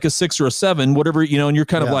feels like a 6 or a 7, whatever, and you're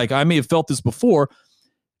kind of like, I may have felt this before.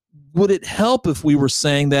 Would it help if we were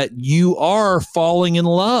saying that you are falling in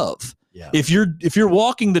love? Yeah. If you're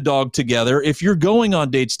walking the dog together, if you're going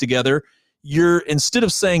on dates together, instead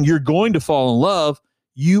of saying you're going to fall in love,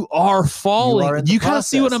 you are falling. You kind of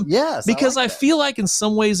see what I'm, yes, because I feel like in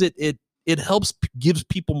some ways it helps, gives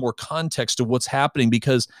people more context to what's happening.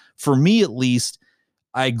 Because for me, at least,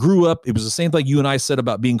 I grew up, it was the same thing you and I said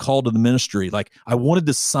about being called to the ministry. Like, I wanted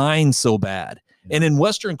the sign so bad. And in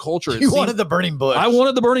Western culture, you wanted the burning bush. I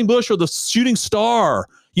wanted the burning bush or the shooting star,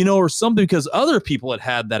 or something, because other people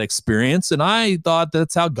had that experience. And I thought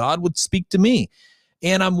that's how God would speak to me.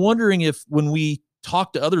 And I'm wondering if when we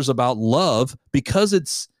talk to others about love, because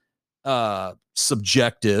it's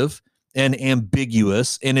subjective and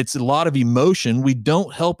ambiguous and it's a lot of emotion, we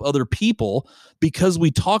don't help other people because we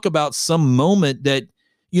talk about some moment that,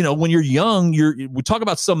 when you're young, we talk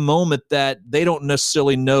about some moment that they don't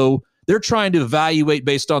necessarily know. They're trying to evaluate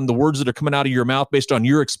based on the words that are coming out of your mouth, based on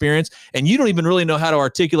your experience. And you don't even really know how to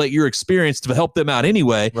articulate your experience to help them out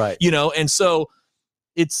anyway. Right. And so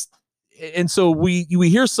we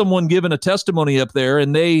hear someone giving a testimony up there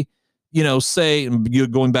and they, say,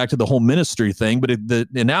 going back to the whole ministry thing, but the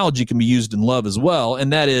analogy can be used in love as well.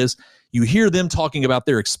 And that is, you hear them talking about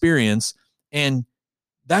their experience, and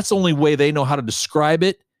that's the only way they know how to describe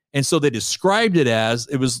it. And so they described it as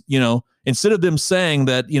it was, instead of them saying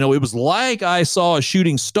that, it was like I saw a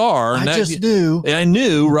shooting star. And I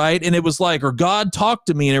knew, right? And it was like, or God talked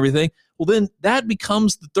to me and everything. Well, then that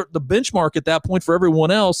becomes the benchmark at that point for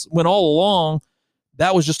everyone else, when all along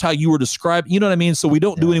that was just how you were described. You know what I mean? So we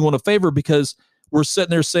don't do anyone a favor, because we're sitting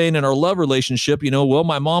there saying in our love relationship, well,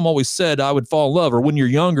 my mom always said I would fall in love. Or when you're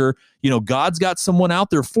younger, God's got someone out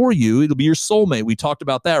there for you. It'll be your soulmate. We talked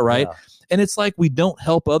about that, right? Yeah. And it's like we don't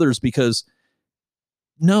help others because,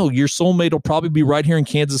 no, your soulmate will probably be right here in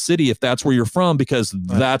Kansas City if that's where you're from, because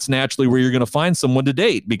that's naturally where you're going to find someone to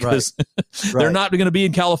date, because they're not going to be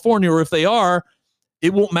in California. Or if they are,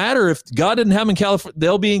 it won't matter if God didn't have them in California,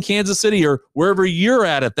 they'll be in Kansas City or wherever you're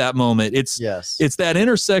at that moment. It's that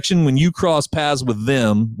intersection when you cross paths with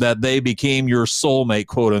them that they became your soulmate,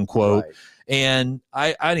 quote unquote. Right. And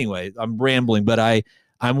anyway, I'm rambling, but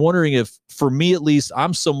I'm wondering if, for me at least,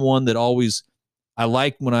 I'm someone that I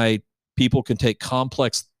like when people can take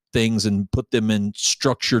complex things and put them in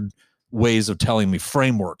structured ways of telling me,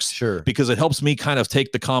 frameworks. Sure. Because it helps me kind of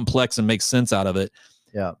take the complex and make sense out of it.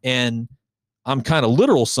 Yeah. And I'm kind of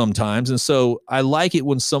literal sometimes. And so I like it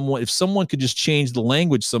when if someone could just change the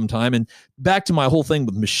language sometime. And back to my whole thing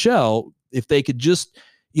with Michelle, if they could just,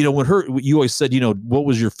 you always said, what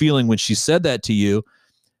was your feeling when she said that to you?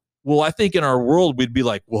 Well, I think in our world, we'd be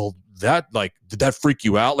like, well, did that freak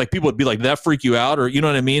you out? Like, people would be like, did that freak you out? Or, you know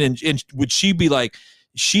what I mean? And would she be like,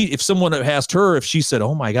 if someone asked her, if she said,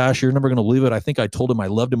 oh my gosh, you're never going to believe it, I think I told him I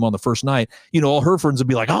loved him on the first night, all her friends would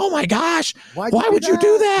be like, oh my gosh, why would you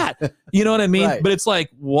do that? You know what I mean? Right. But it's like,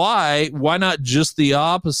 why not just the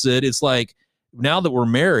opposite? It's like, now that we're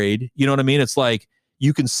married, you know what I mean? It's like,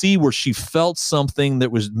 you can see where she felt something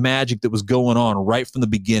that was magic that was going on right from the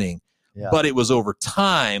beginning. Yeah. But it was over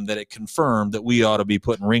time that it confirmed that we ought to be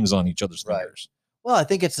putting rings on each other's fingers. Well, I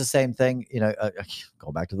think it's the same thing,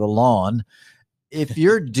 go back to the lawn. If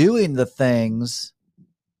you're doing the things,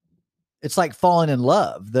 it's like falling in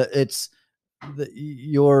love.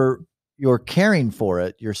 You're caring for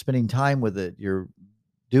it. You're spending time with it. You're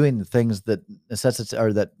doing the things that necessitate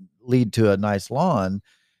or that lead to a nice lawn.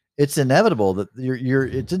 It's inevitable that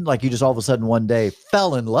it didn't like you just all of a sudden one day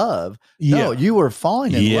fell in love. Yeah. No, you were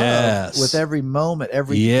falling in love with every moment,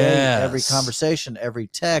 every day, every conversation, every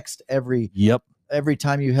text, every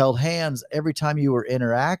time you held hands, every time you were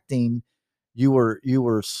interacting. You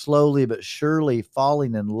were slowly but surely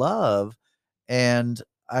falling in love. And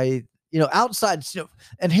outside,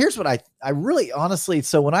 and here's what I really honestly,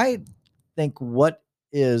 so when I think what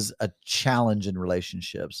is a challenge in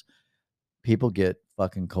relationships, people get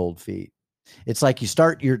fucking cold feet. It's like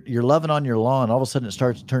you're loving on your lawn, all of a sudden it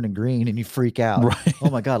starts turning green and you freak out. Right. Oh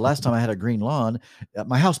my God, last time I had a green lawn,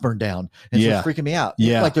 my house burned down. And so it's freaking me out.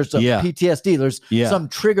 Yeah. Like there's some PTSD, there's some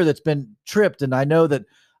trigger that's been tripped. And I know that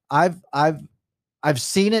I've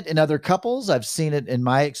seen it in other couples. I've seen it in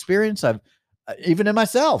my experience. I've even in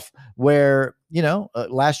myself where,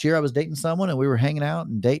 last year I was dating someone and we were hanging out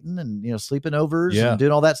and dating and, sleeping overs and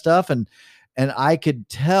doing all that stuff. And I could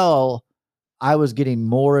tell I was getting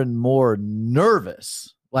more and more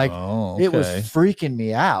nervous. Like it was freaking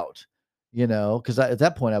me out, cause at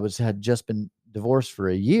that point had just been divorced for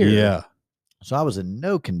a year. Yeah. So I was in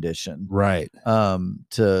no condition. Right.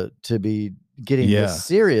 To be getting this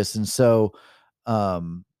serious. And so,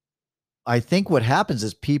 I think what happens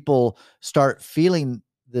is people start feeling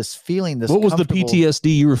this. What was the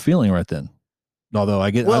PTSD you were feeling right then?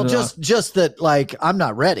 Although just that, like, I'm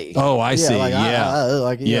not ready. Oh, I see. Like,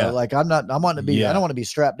 yeah. Like I don't want to be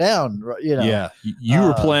strapped down. Yeah. You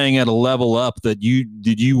were playing at a level up that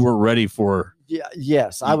you weren't ready for. Yeah.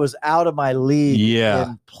 Yes. I was out of my league.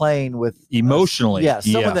 In playing with emotionally.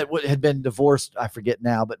 Someone that had been divorced. I forget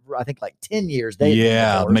now, but I think like 10 years.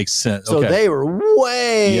 Makes sense. So they were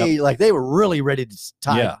way like they were really ready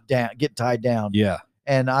to get tied down. Yeah.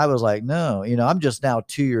 And I was like, no, I'm just now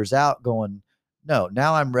 2 years out going, no,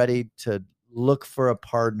 now I'm ready to look for a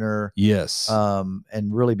partner. Yes.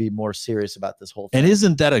 And really be more serious about this whole thing. And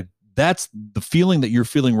isn't that that's the feeling that you're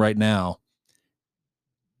feeling right now?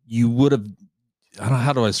 You would have, I don't know,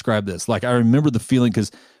 how do I describe this? Like, I remember the feeling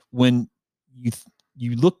because when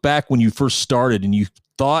you look back when you first started and you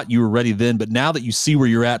thought you were ready then, but now that you see where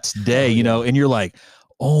you're at today, and you're like,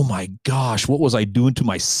 oh my gosh, what was I doing to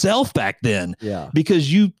myself back then? Yeah.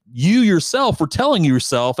 Because you yourself were telling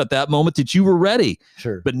yourself at that moment that you were ready.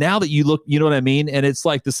 Sure. But now that you look, you know what I mean? And it's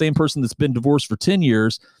like the same person that's been divorced for 10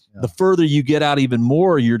 years, the further you get out even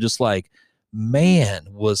more, you're just like, man,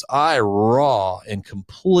 was I raw and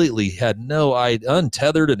completely had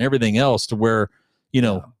untethered and everything else to where,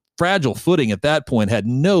 fragile footing at that point, had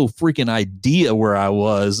no freaking idea where I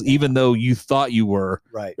was, even though you thought you were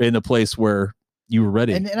in a place where you were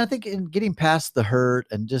ready. And I think in getting past the hurt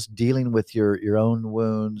and just dealing with your own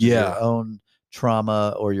wounds, your own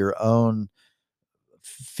trauma, or your own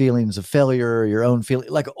feelings of failure, your own feeling,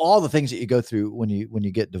 like all the things that you go through when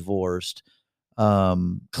you get divorced.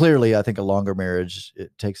 Clearly, I think a longer marriage,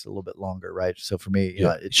 it takes a little bit longer, right? So for me,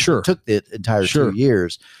 it took the entire 2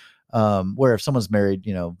 years. Where if someone's married,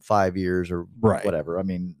 5 years or whatever, I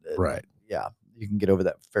mean, you can get over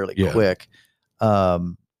that fairly quick.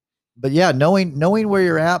 But knowing where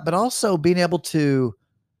you're at, but also being able to,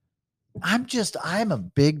 I'm a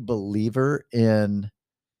big believer in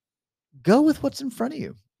go with what's in front of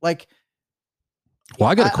you. Like, well,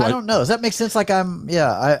 I don't know. Does that make sense? Like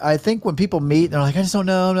I think when people meet, they're like, I just don't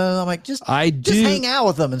know. I'm like, just hang out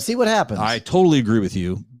with them and see what happens. I totally agree with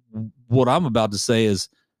you. What I'm about to say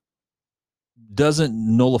doesn't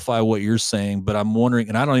nullify what you're saying, but I'm wondering,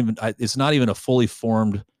 and it's not even a fully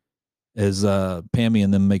formed, as Pammy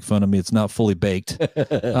and them make fun of me, it's not fully baked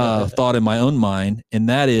thought in my own mind. And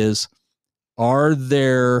that is, are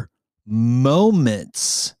there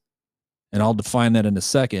moments, and I'll define that in a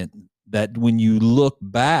second, that when you look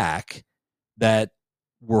back that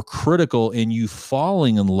were critical in you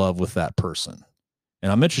falling in love with that person?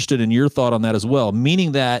 And I'm interested in your thought on that as well,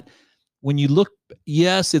 meaning that when you look,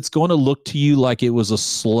 yes, it's going to look to you like it was a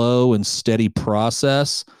slow and steady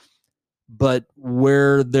process, but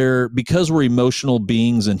because we're emotional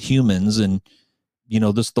beings and humans, and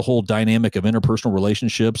the whole dynamic of interpersonal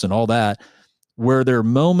relationships and all that, where there are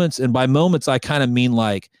moments, and by moments I kind of mean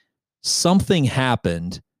like something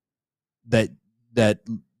happened that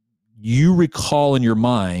you recall in your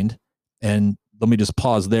mind. And let me just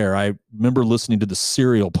pause there. I remember listening to the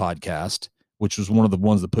Serial podcast, which was one of the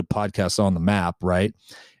ones that put podcasts on the map, right?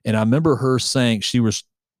 And I remember her saying, she was,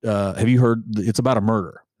 have you heard, it's about a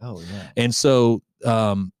murder. Oh, yeah. And so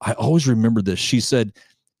I always remember this. She said,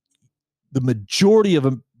 the majority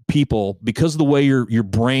of people, because of the way your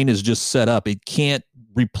brain is just set up, it can't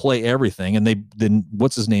replay everything. And then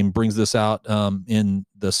what's his name brings this out in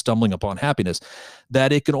the Stumbling Upon Happiness,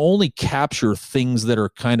 that it can only capture things that are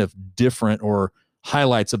kind of different or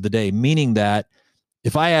highlights of the day, meaning that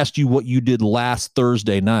if I asked you what you did last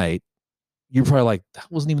Thursday night, you're probably like,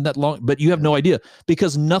 that wasn't even that long, but you have no idea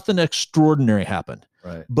because nothing extraordinary happened.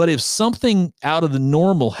 Right. But if something out of the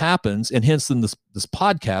normal happens, and hence in this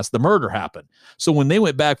podcast, the murder happened. So when they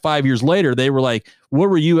went back 5 years later, they were like, where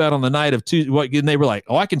were you at on the night of Tuesday? And they were like,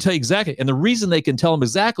 oh, I can tell you exactly. And the reason they can tell them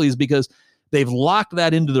exactly is because they've locked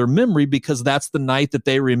that into their memory, because that's the night that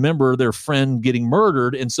they remember their friend getting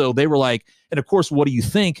murdered. And so they were like, and of course, what do you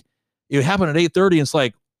think? It happened at 8:30. And it's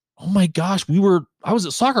like, oh my gosh, I was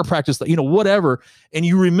at soccer practice, whatever. And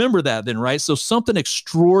you remember that then, right? So something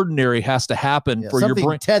extraordinary has to happen for your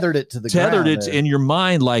brain. Tethered it in your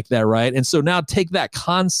mind like that, right? And so now take that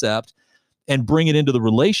concept and bring it into the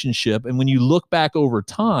relationship. And when you look back over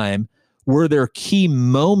time, were there key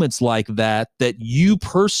moments like that you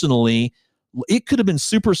personally, it could have been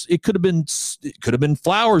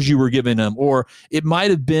flowers you were giving them, or it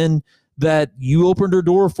might have been that you opened her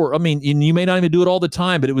door for, and you may not even do it all the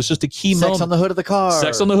time, but it was just a key moment. Sex on the hood of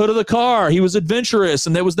the car. He was adventurous.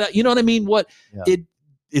 And there was that, you know what I mean?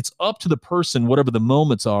 It's up to the person, whatever the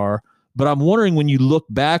moments are. But I'm wondering, when you look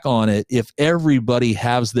back on it, if everybody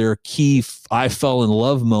has their key, I fell in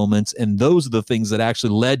love moments. And those are the things that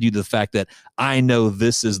actually led you to the fact that I know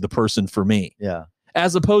this is the person for me. Yeah.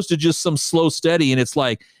 as opposed to just some slow steady. And it's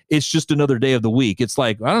like, it's just another day of the week. It's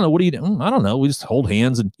like, I don't know. What do you do? I don't know. We just hold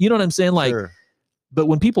hands and you know what I'm saying? Like, sure. But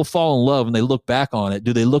when people fall in love and they look back on it,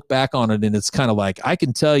 do they look back on it and it's kind of like, I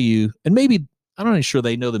can tell you, and maybe I'm not even sure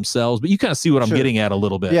they know themselves, but you kind of see what I'm getting at a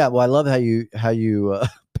little bit. Yeah. Well, I love how you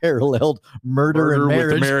paralleled murder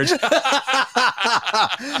and marriage.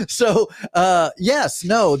 So, yes,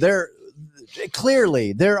 no,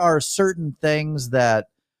 clearly there are certain things that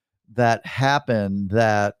happen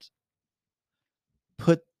that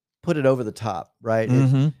put it over the top, right?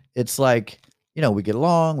 Mm-hmm. It's like, you know, we get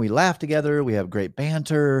along, we laugh together, we have great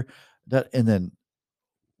banter, and then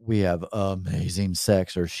we have amazing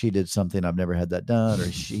sex, or she did something I've never had that done, or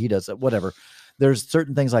he does it, whatever. There's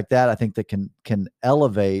certain things like that I think that can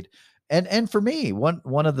elevate. And for me, one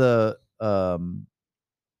of the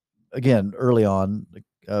again, early on,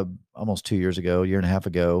 almost 2 years ago, a year and a half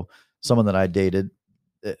ago, someone that I dated,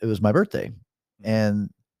 it was my birthday, and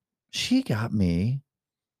she got me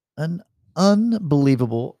an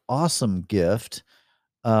unbelievable, awesome gift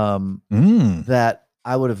that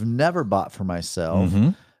I would have never bought for myself. Mm-hmm.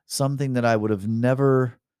 Something that I would have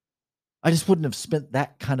never, I just wouldn't have spent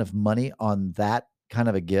that kind of money on that kind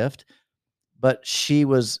of a gift. But she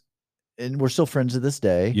was, and we're still friends to this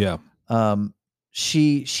day. Yeah.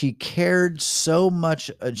 She cared so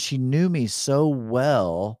much, and she knew me so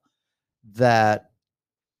well that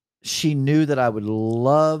she knew that I would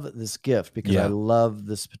love this gift because I love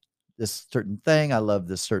this certain thing. I love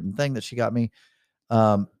this certain thing that she got me.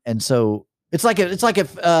 And so it's like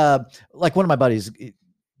if like one of my buddies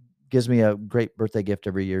gives me a great birthday gift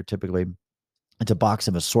every year. Typically it's a box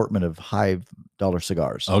of assortment of $high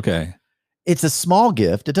cigars. Okay. It's a small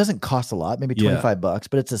gift. It doesn't cost a lot, maybe $25,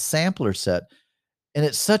 but it's a sampler set. And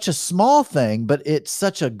it's such a small thing, but it's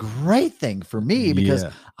such a great thing for me because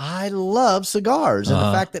I love cigars. And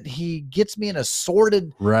the fact that he gets me an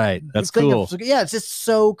assorted that's cool. It's just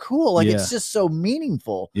so cool. Like it's just so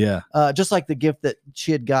meaningful. Yeah. Just like the gift that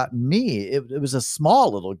she had gotten me. It was a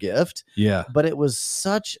small little gift. Yeah. But it was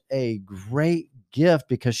such a great gift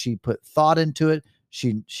because she put thought into it.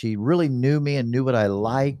 She really knew me and knew what I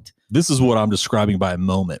liked. This is what I'm describing by a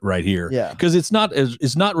moment right here. Yeah. Because it's not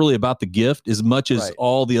really about the gift as much as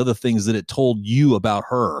all the other things that it told you about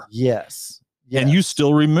her. Yes. And you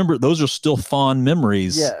still remember, those are still fond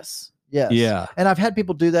memories. Yes. Yes. Yeah. And I've had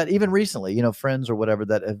people do that even recently, you know, friends or whatever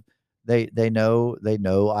that have, they know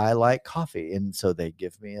I like coffee. And so they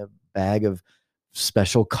give me a bag of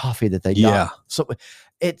special coffee that they got. Yeah. So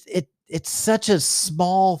it's such a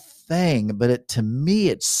small thing, but to me,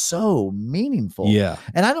 it's so meaningful. Yeah.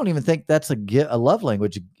 And I don't even think that's a love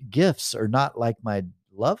language. Gifts are not like my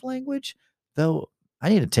love language, though I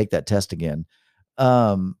need to take that test again.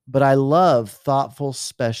 But I love thoughtful,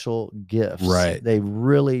 special gifts. Right. They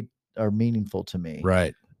really are meaningful to me.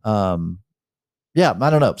 Right. Yeah, I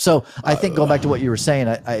don't know. So I think going back to what you were saying,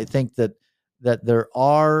 I think that there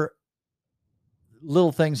are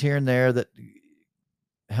little things here and there that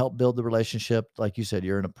help build the relationship. Like you said,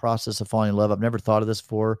 you're in a process of falling in love. I've never thought of this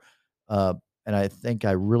before. And I think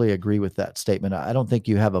I really agree with that statement. I don't think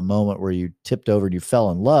you have a moment where you tipped over and you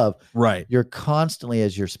fell in love. Right. You're constantly,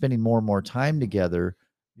 as you're spending more and more time together,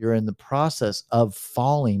 you're in the process of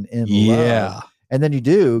falling in love. And then you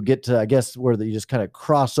do get to, I guess, where you just kind of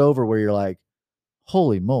cross over where you're like,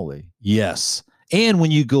 holy moly. Yes. And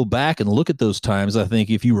when you go back and look at those times, I think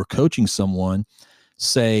if you were coaching someone,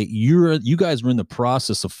 say you guys were in the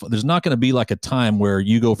process of, there's not going to be like a time where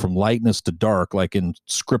you go from lightness to dark, like in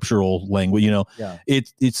scriptural language, you know.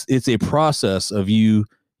 It's a process of you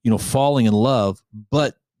falling in love,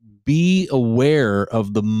 but be aware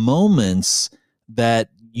of the moments that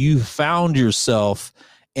you found yourself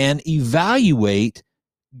and evaluate,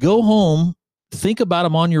 go home, think about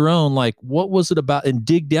them on your own. Like, what was it about? And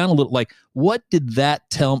dig down a little, like, what did that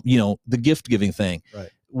tell, the gift giving thing, right?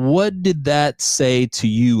 What did that say to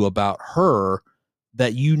you about her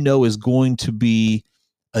that is going to be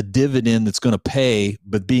a dividend that's going to pay,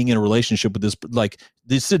 but being in a relationship with this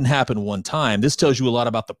didn't happen one time. This tells you a lot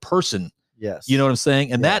about the person. Yes. You know what I'm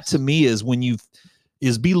saying? And that to me is when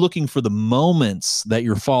be looking for the moments that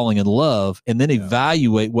you're falling in love and then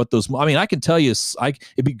evaluate what those, I can tell you,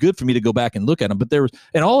 it'd be good for me to go back and look at them, but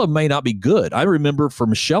and all of them may not be good. I remember for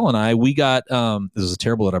Michelle and I, we got, this is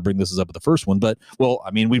terrible that I bring this up at the first one, but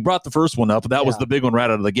we brought the first one up. That was the big one right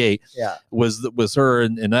out of the gate. Yeah. Was her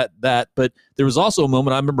and that, but there was also a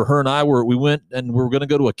moment I remember her and I we went and we were going to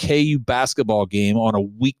go to a KU basketball game on a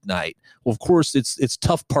weeknight. Well, of course it's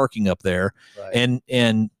tough parking up there. Right.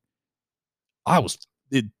 And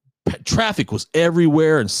traffic was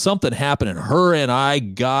everywhere and something happened and her and I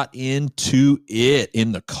got into it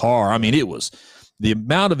in the car. It was, the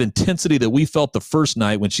amount of intensity that we felt the first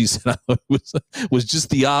night when she said was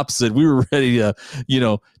just the opposite. We were ready to,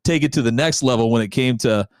 take it to the next level when it came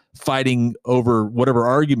to fighting over whatever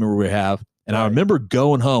argument we have. And I remember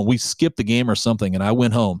going home. We skipped the game or something, and I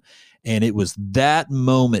went home. And it was that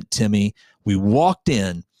moment, Timmy. We walked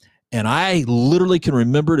in, and I literally can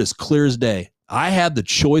remember it as clear as day. I had the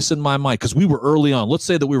choice in my mind because we were early on. Let's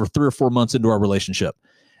say that we were 3 or 4 months into our relationship.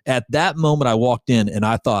 At that moment, I walked in, and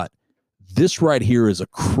I thought, this right here is a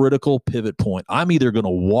critical pivot point. I'm either going to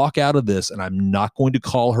walk out of this and I'm not going to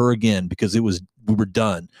call her again because we were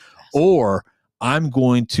done, or I'm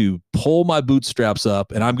going to pull my bootstraps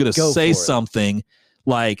up and I'm going to say something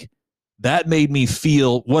like that made me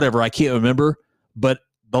feel whatever. I can't remember, but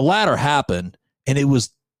the latter happened and it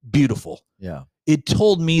was beautiful. Yeah. It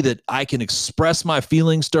told me that I can express my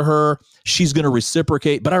feelings to her. She's going to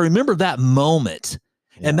reciprocate. But I remember that moment.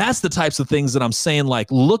 Yeah. And that's the types of things that I'm saying,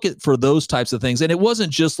 like, look at for those types of things. And it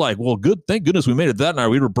wasn't just like, well, good, thank goodness we made it that night.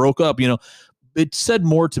 We were broke up, It said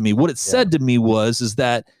more to me. What it said to me is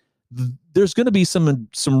that there's going to be some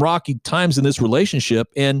rocky times in this relationship.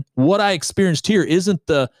 And what I experienced here isn't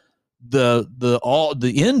the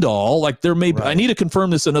end all. Like there may be, I need to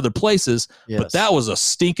confirm this in other places, but that was a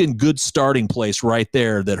stinking good starting place right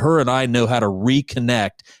there that her and I know how to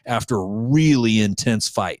reconnect after a really intense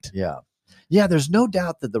fight. Yeah. Yeah, there's no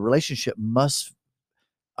doubt that the relationship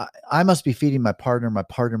I must be feeding my partner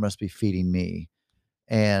must be feeding me.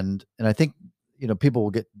 And I think, people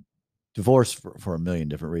will get divorced for a million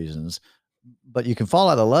different reasons, but you can fall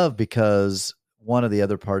out of love because one or the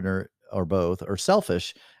other partner or both are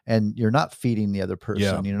selfish and you're not feeding the other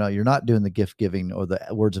person. Yeah. You're not doing the gift giving or the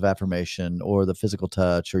words of affirmation or the physical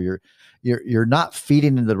touch, or you're not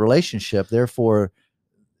feeding into the relationship. Therefore,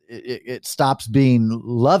 it stops being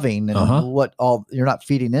loving, and you're not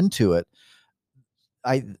feeding into it.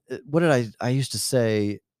 I used to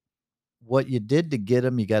say, what you did to get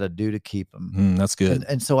them, you got to do to keep them. That's good.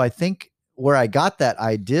 And so I think where I got that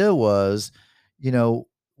idea was,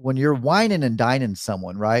 when you're whining and dining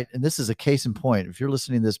someone, right? And this is a case in point. If you're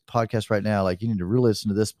listening to this podcast right now, like, you need to really listen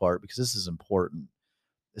to this part because this is important,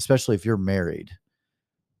 especially if you're married.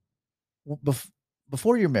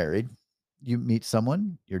 Before you're married, you meet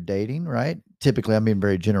someone, you're dating, right? Typically, I'm being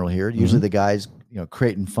very general here. Usually the guy's,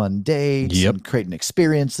 creating fun dates and creating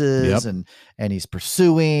experiences and he's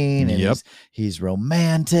pursuing and he's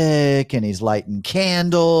romantic and he's lighting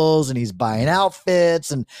candles and he's buying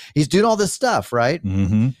outfits and he's doing all this stuff, right?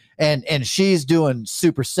 Mm-hmm. And she's doing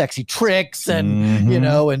super sexy tricks and,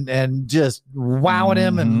 and just wowing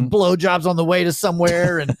him and blowjobs on the way to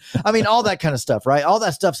somewhere. And I mean, all that kind of stuff, right? All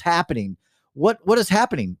that stuff's happening. What is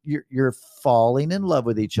happening? You're falling in love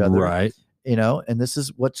with each other, right? And this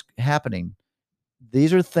is what's happening.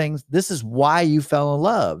 These are things. This is why you fell in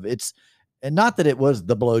love. And not that it was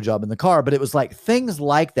the blowjob in the car, but it was like things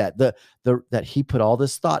like that. That he put all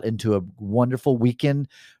this thought into a wonderful weekend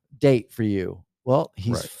date for you. Well,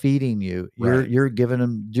 he's feeding you. You're giving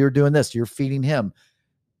him. You're doing this. You're feeding him.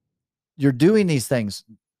 You're doing these things.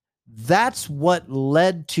 That's what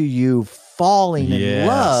led to you falling in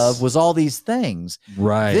love, was all these things.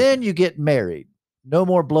 Right. Then you get married. No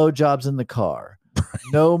more blowjobs in the car.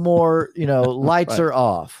 No more, lights are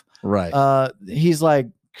off. Right. He's like,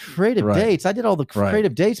 creative dates. I did all the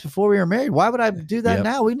creative dates before we were married. Why would I do that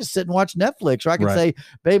now? We can just sit and watch Netflix, or I can say,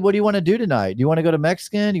 babe, what do you want to do tonight? Do you want to go to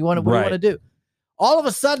Mexican? What do you want to do? All of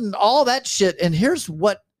a sudden, all that shit. And here's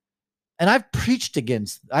what, and I preach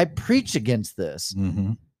against this.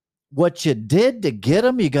 Mm-hmm. What you did to get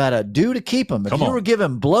them, you got to do to keep them. If you were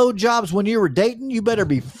giving blowjobs when you were dating, you better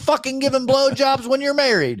be fucking giving blowjobs when you're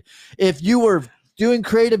married. If you were doing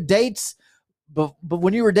creative dates, but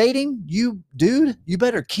when you were dating, you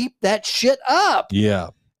better keep that shit up. Yeah.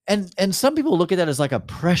 And some people look at that as like a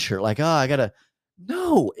pressure, like,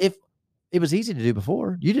 no, if it was easy to do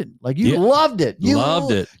before, you didn't, like, you loved it. You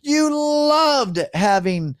loved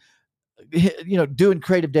having, doing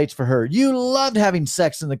creative dates for her. You loved having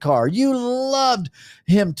sex in the car. You loved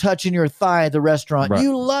him touching your thigh at the restaurant. Right.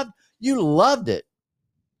 You loved it.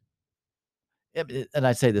 And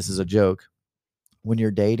I say this as a joke. When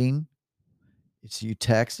you're dating, it's you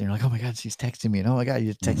text and you're like, oh my God, she's texting me. And oh my God,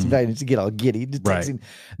 you're texting back. You get all giddy. Texting.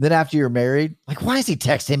 Then after you're married, like, why is he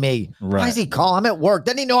texting me? Why is he calling? I'm at work.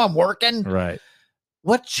 Doesn't he know I'm working? Right.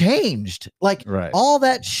 What changed? Like all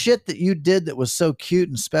that shit that you did that was so cute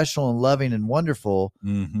and special and loving and wonderful.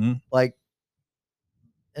 Mm-hmm. Like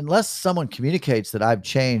unless someone communicates that I've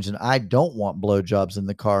changed and I don't want blowjobs in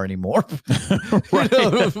the car anymore,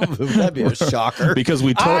 that'd be a shocker. Because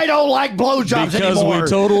I don't like blowjobs anymore. Because we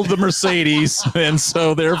totaled the Mercedes, and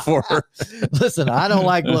so therefore, listen, I don't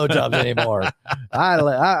like blowjobs anymore.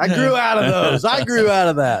 I grew out of those. I grew out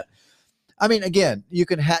of that. I mean, again, you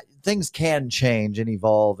can things can change and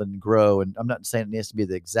evolve and grow, and I'm not saying it needs to be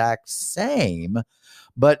the exact same,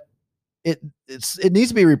 but it needs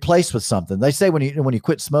to be replaced with something. They say when you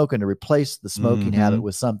quit smoking, to replace the smoking habit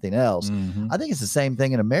with something else. I think it's the same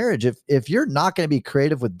thing in a marriage. If you're not going to be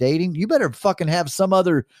creative with dating, you better fucking have some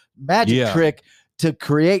other magic trick to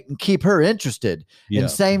create and keep her interested. And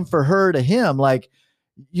same for her to him. Like,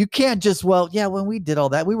 you can't just, when we did all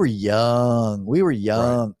that, we were young.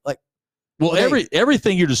 Right. Like,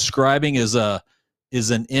 everything you're describing is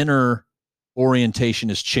an inner orientation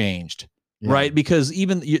has changed. Yeah. Right. Because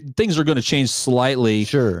even things are going to change slightly,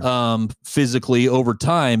 physically over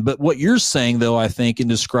time. But what you're saying, though, I think in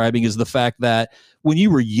describing is the fact that when you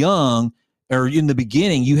were young or in the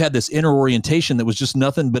beginning, you had this inner orientation that was just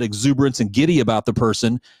nothing but exuberance and giddy about the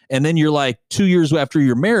person. And then you're like 2 years after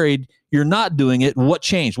you're married, you're not doing it. What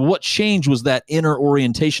changed? Well, what changed was that inner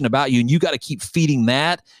orientation about you. And you got to keep feeding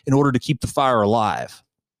that in order to keep the fire alive.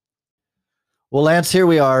 Well, Lance, here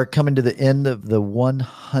we are coming to the end of the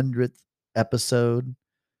 100th episode.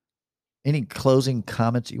 Any closing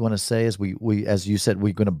comments you want to say as we as you said,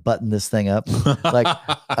 we're going to button this thing up, like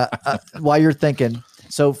while you're thinking?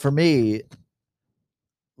 So for me,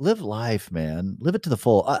 live life, man, live it to the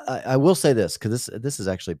full. I will say this, because this is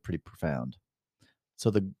actually pretty profound. So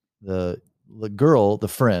the girl, the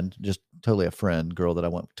friend, just totally a friend girl that I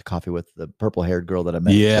went to coffee with, the purple haired girl that I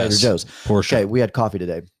met at Trader Joe's. Porsche. Okay, we had coffee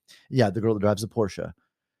today. Yeah, the girl that drives the Porsche.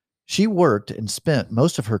 She worked and spent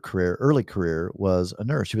most of her early career, was a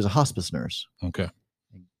nurse. She was a hospice nurse. Okay.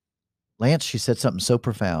 Lance, she said something so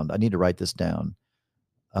profound. I need to write this down.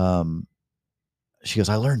 She goes,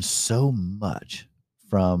 I learned so much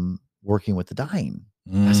from working with the dying.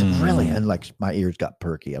 I said, really? And like my ears got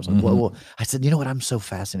perky. I was like, well, I said, you know what? I'm so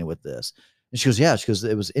fascinated with this. And she goes, yeah. She goes,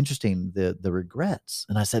 it was interesting, the regrets.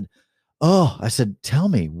 And I said, tell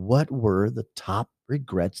me, what were the top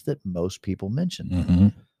regrets that most people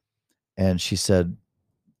mentioned? And she said,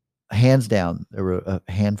 hands down, there were a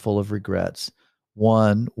handful of regrets.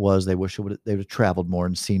 One was they wish they would have traveled more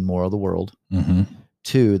and seen more of the world.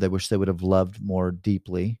 Two, they wish they would have loved more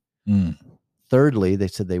deeply. Thirdly, they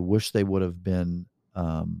said they wish they would have been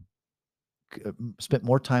spent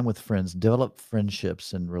more time with friends, developed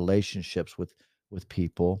friendships and relationships with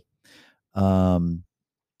people. And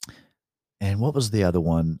what was the other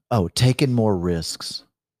one? Oh, taken more risks.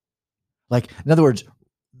 Like, in other words,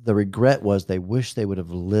 the regret was they wish they would have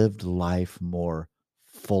lived life more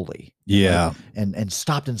fully. Yeah. And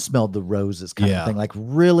stopped and smelled the roses kind of thing. Like,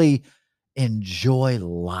 really enjoy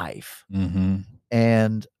life.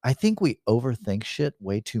 And I think we overthink shit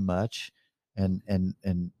way too much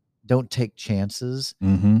and don't take chances.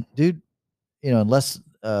 Dude, unless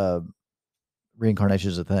reincarnation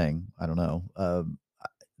is a thing, I don't know.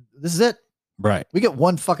 This is it. Right. We get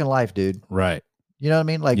one fucking life, dude. Right. You know what I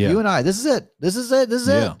mean? Like you and I, this is it. This is it. This is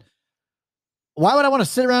it. Why would I want to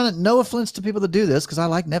sit around, and no offense to people that do this, because I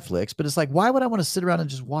like Netflix, but it's like, why would I want to sit around and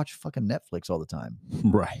just watch fucking Netflix all the time?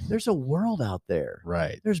 Right. There's a world out there.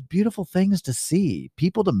 Right. There's beautiful things to see,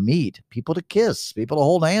 people to meet, people to kiss, people to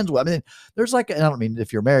hold hands with. I mean, there's like, I don't mean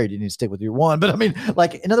if you're married, you need to stick with your one, but I mean,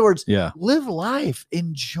 like, in other words, live life,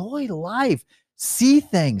 enjoy life, see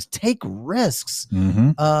things, take risks.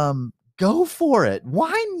 Go for it.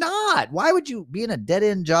 Why not? Why would you be in a dead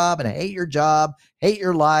end job and hate your job, hate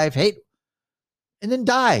your life, and then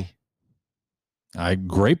die?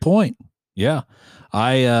 Great point. Yeah.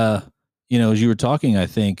 As you were talking, I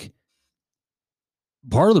think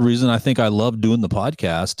part of the reason I think I love doing the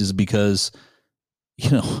podcast is because,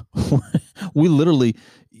 we literally,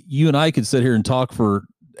 you and I could sit here and talk for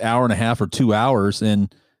an hour and a half or 2 hours,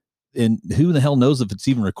 and who the hell knows if it's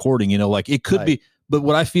even recording, like it could be. But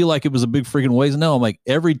what I feel like it was a big freaking waste. No, I'm like,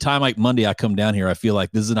 every time like Monday I come down here, I feel like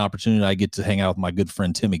this is an opportunity I get to hang out with my good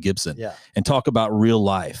friend Timmy Gibson and talk about real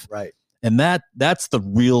life. Right. And that's the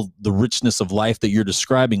richness of life that you're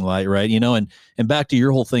describing, like, right. And back to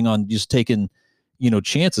your whole thing on just taking,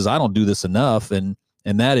 chances. I don't do this enough. And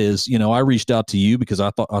that is, I reached out to you because I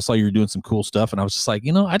saw you were doing some cool stuff. And I was just like,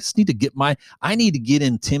 I just need to get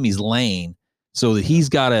in Timmy's lane. So that he's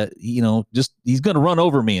got to, he's going to run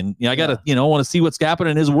over me, and I got to, I want to see what's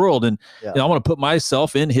happening in his world, and I want to put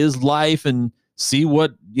myself in his life and see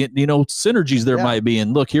what synergies there might be.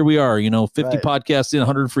 And look, here we are, 50 podcasts in,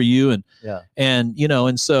 100 for you,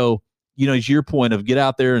 and so as your point of get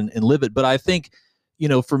out there and live it. But I think, you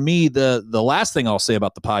know, for me, the last thing I'll say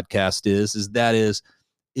about the podcast is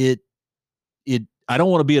I don't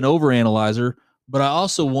want to be an overanalyzer, but I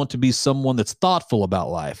also want to be someone that's thoughtful about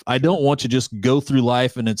life. I don't want to just go through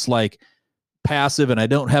life and it's like passive and I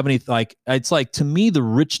don't have any, like, it's like, to me, the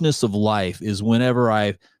richness of life is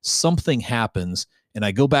whenever something happens and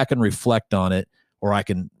I go back and reflect on it, or I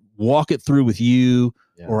can walk it through with you,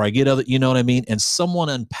 or I get other, you know what I mean? And someone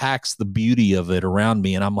unpacks the beauty of it around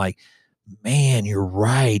me. And I'm like, man, you're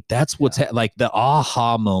right. That's what's like the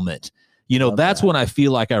aha moment. You know, that's when I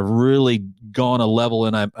feel like I've really gone a level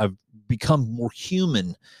and I've become more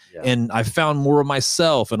human and I found more of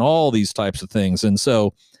myself and all these types of things. And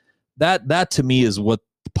so that to me is what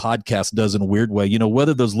the podcast does in a weird way. You know,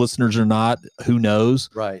 whether those listeners or not, who knows?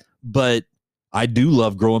 Right. But I do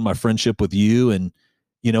love growing my friendship with you. And,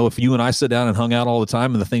 you know, if you and I sit down and hung out all the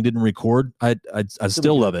time and the thing didn't record, I'd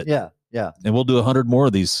still love it. Yeah. Yeah. And we'll do 100 more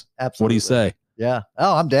of these. Absolutely. What do you say? Yeah.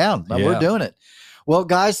 Oh, I'm down. Yeah. We're doing it. Well,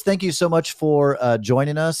 guys, thank you so much for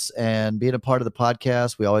joining us and being a part of the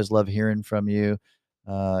podcast. We always love hearing from you.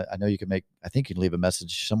 I know you can I think you can leave a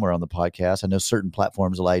message somewhere on the podcast. I know certain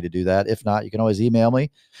platforms allow you to do that. If not, you can always email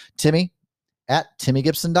me,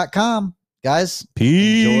 Timmy@TimmyGibson.com. Guys,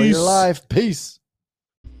 peace. Enjoy your life. Peace.